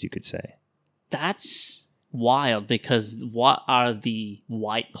queens, you could say. That's wild, because what are the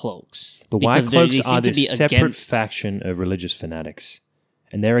White Cloaks? The White Cloaks are this separate faction of religious fanatics.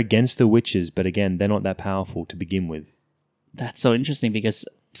 And they're against the witches, but again, they're not that powerful to begin with. That's so interesting, because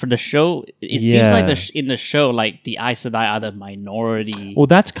for the show, it seems like in the show, like the Aes Sedai are the minority. Well,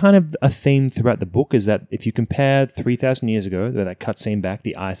 that's kind of a theme throughout the book, is that if you compare 3,000 years ago, that cutscene back,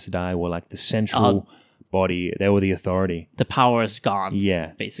 the Aes Sedai were like the central body. They were the authority. The power is gone.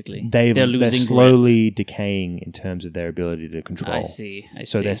 Yeah. Basically. They're losing slowly decaying in terms of their ability to control. I see.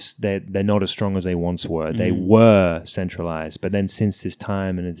 So they're not as strong as they once were. They were centralized, but then since this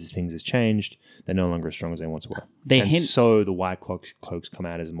time and as things has changed, they're no longer as strong as they once were. So the White Cloaks come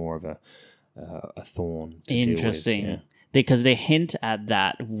out as more of a thorn to Interesting. deal with. Because they hint at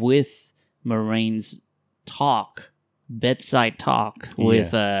that with Moraine's bedside talk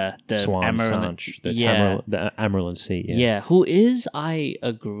with the Swan Sanche, the Amaryllis Sea. Yeah, who is, I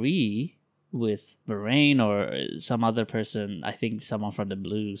agree with Moraine or some other person, I think someone from the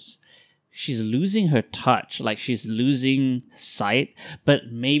Blues. She's losing her touch, like she's losing sight,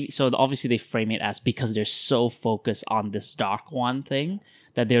 but maybe, so obviously they frame it as because they're so focused on this Dark One thing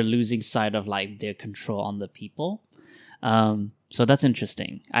that they're losing sight of like their control on the people. So that's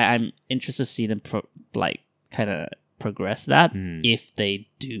interesting. I'm interested to see them kind of progress that if they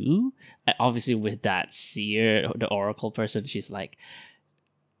do. Obviously with that seer, the oracle person, she's like,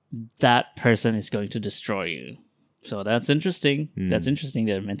 that person is going to destroy you. So that's interesting. That's interesting.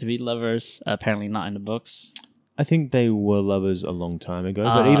 They're meant to be lovers. Apparently not in the books. I think they were lovers a long time ago,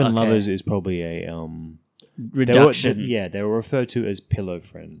 but even lovers is probably a reduction. They were referred to as pillow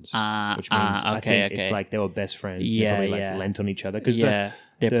friends, which means I think it's like they were best friends. Yeah, they probably lent on each other because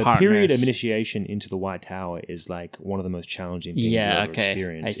the period of initiation into the White Tower is like one of the most challenging things you ever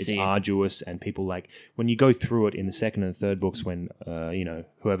experience. It's arduous, and people like when you go through it in the second and third books, when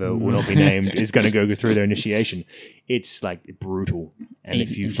whoever will not be named is going to go through their initiation, it's like brutal. And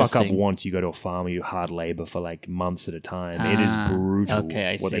if you fuck up once, you go to a farm or you hard labor for like months at a time. It is brutal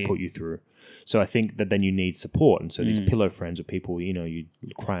what they put you through. So I think that then you need support, and so these pillow friends are people you'd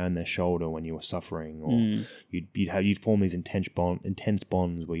cry on their shoulder when you were suffering, or you'd form these intense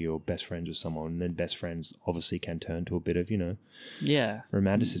bonds where you're best friends with someone, and then best friends obviously can turn to a bit of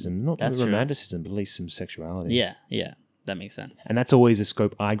romanticism, not romanticism, but at least some sexuality. Yeah, that makes sense. And that's always a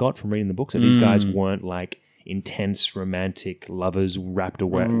scope I got from reading the books. That these guys weren't like intense romantic lovers wrapped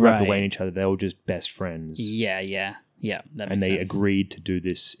away in each other. They were just best friends. Yeah, that makes and they sense. agreed to do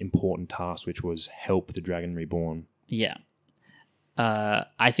this important task, which was help the Dragon Reborn. Yeah,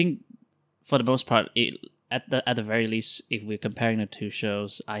 I think for the most part, at the very least, if we're comparing the two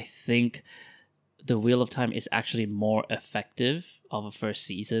shows, I think the Wheel of Time is actually more effective of a first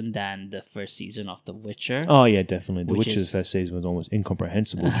season than the first season of The Witcher. Oh yeah, definitely. The Witcher's first season was almost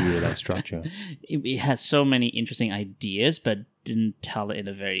incomprehensible due to that structure. It has so many interesting ideas, but didn't tell it in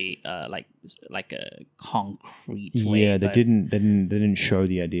a very like a concrete way. Yeah, they didn't show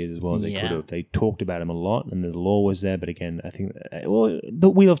the ideas as well as they could have. They talked about them a lot, and the lore was there. But again, I think the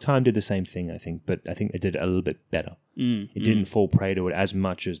Wheel of Time did the same thing. I think, but I think they did it a little bit better. It didn't fall prey to it as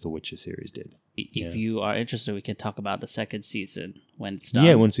much as the Witcher series did. If you are interested, we can talk about the second season when it's done.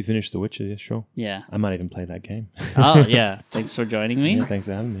 Yeah, once we finish The Witcher, yeah, sure. Yeah. I might even play that game. Oh, yeah. Thanks for joining me. Yeah, thanks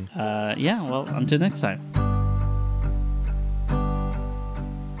for having me. Well, until next time.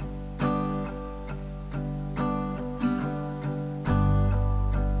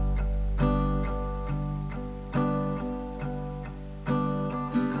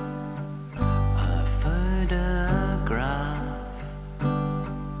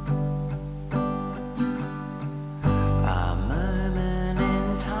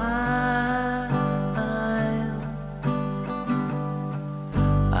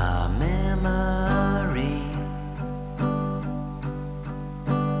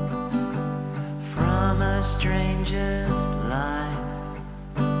 a stranger's life.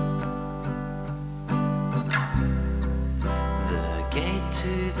 The gate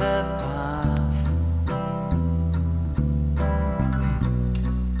to the path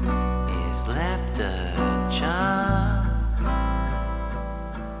is left ajar.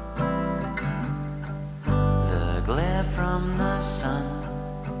 The glare from the sun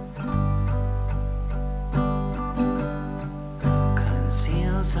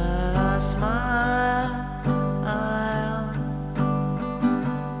conceals her smile.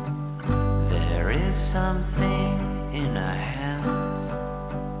 There is something in her hands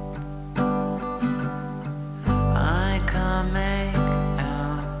I can't make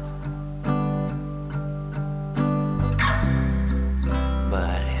out,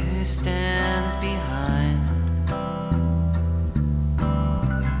 but who stands behind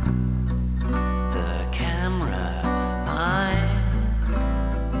the camera?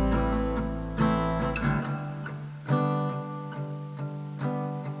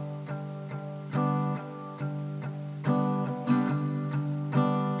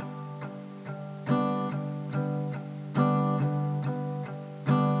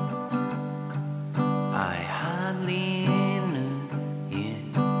 I hardly knew you,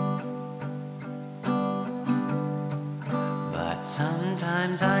 but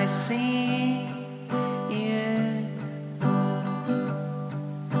sometimes I see you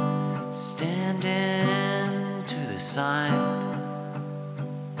standing to the side,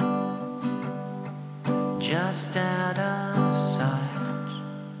 just out of sight.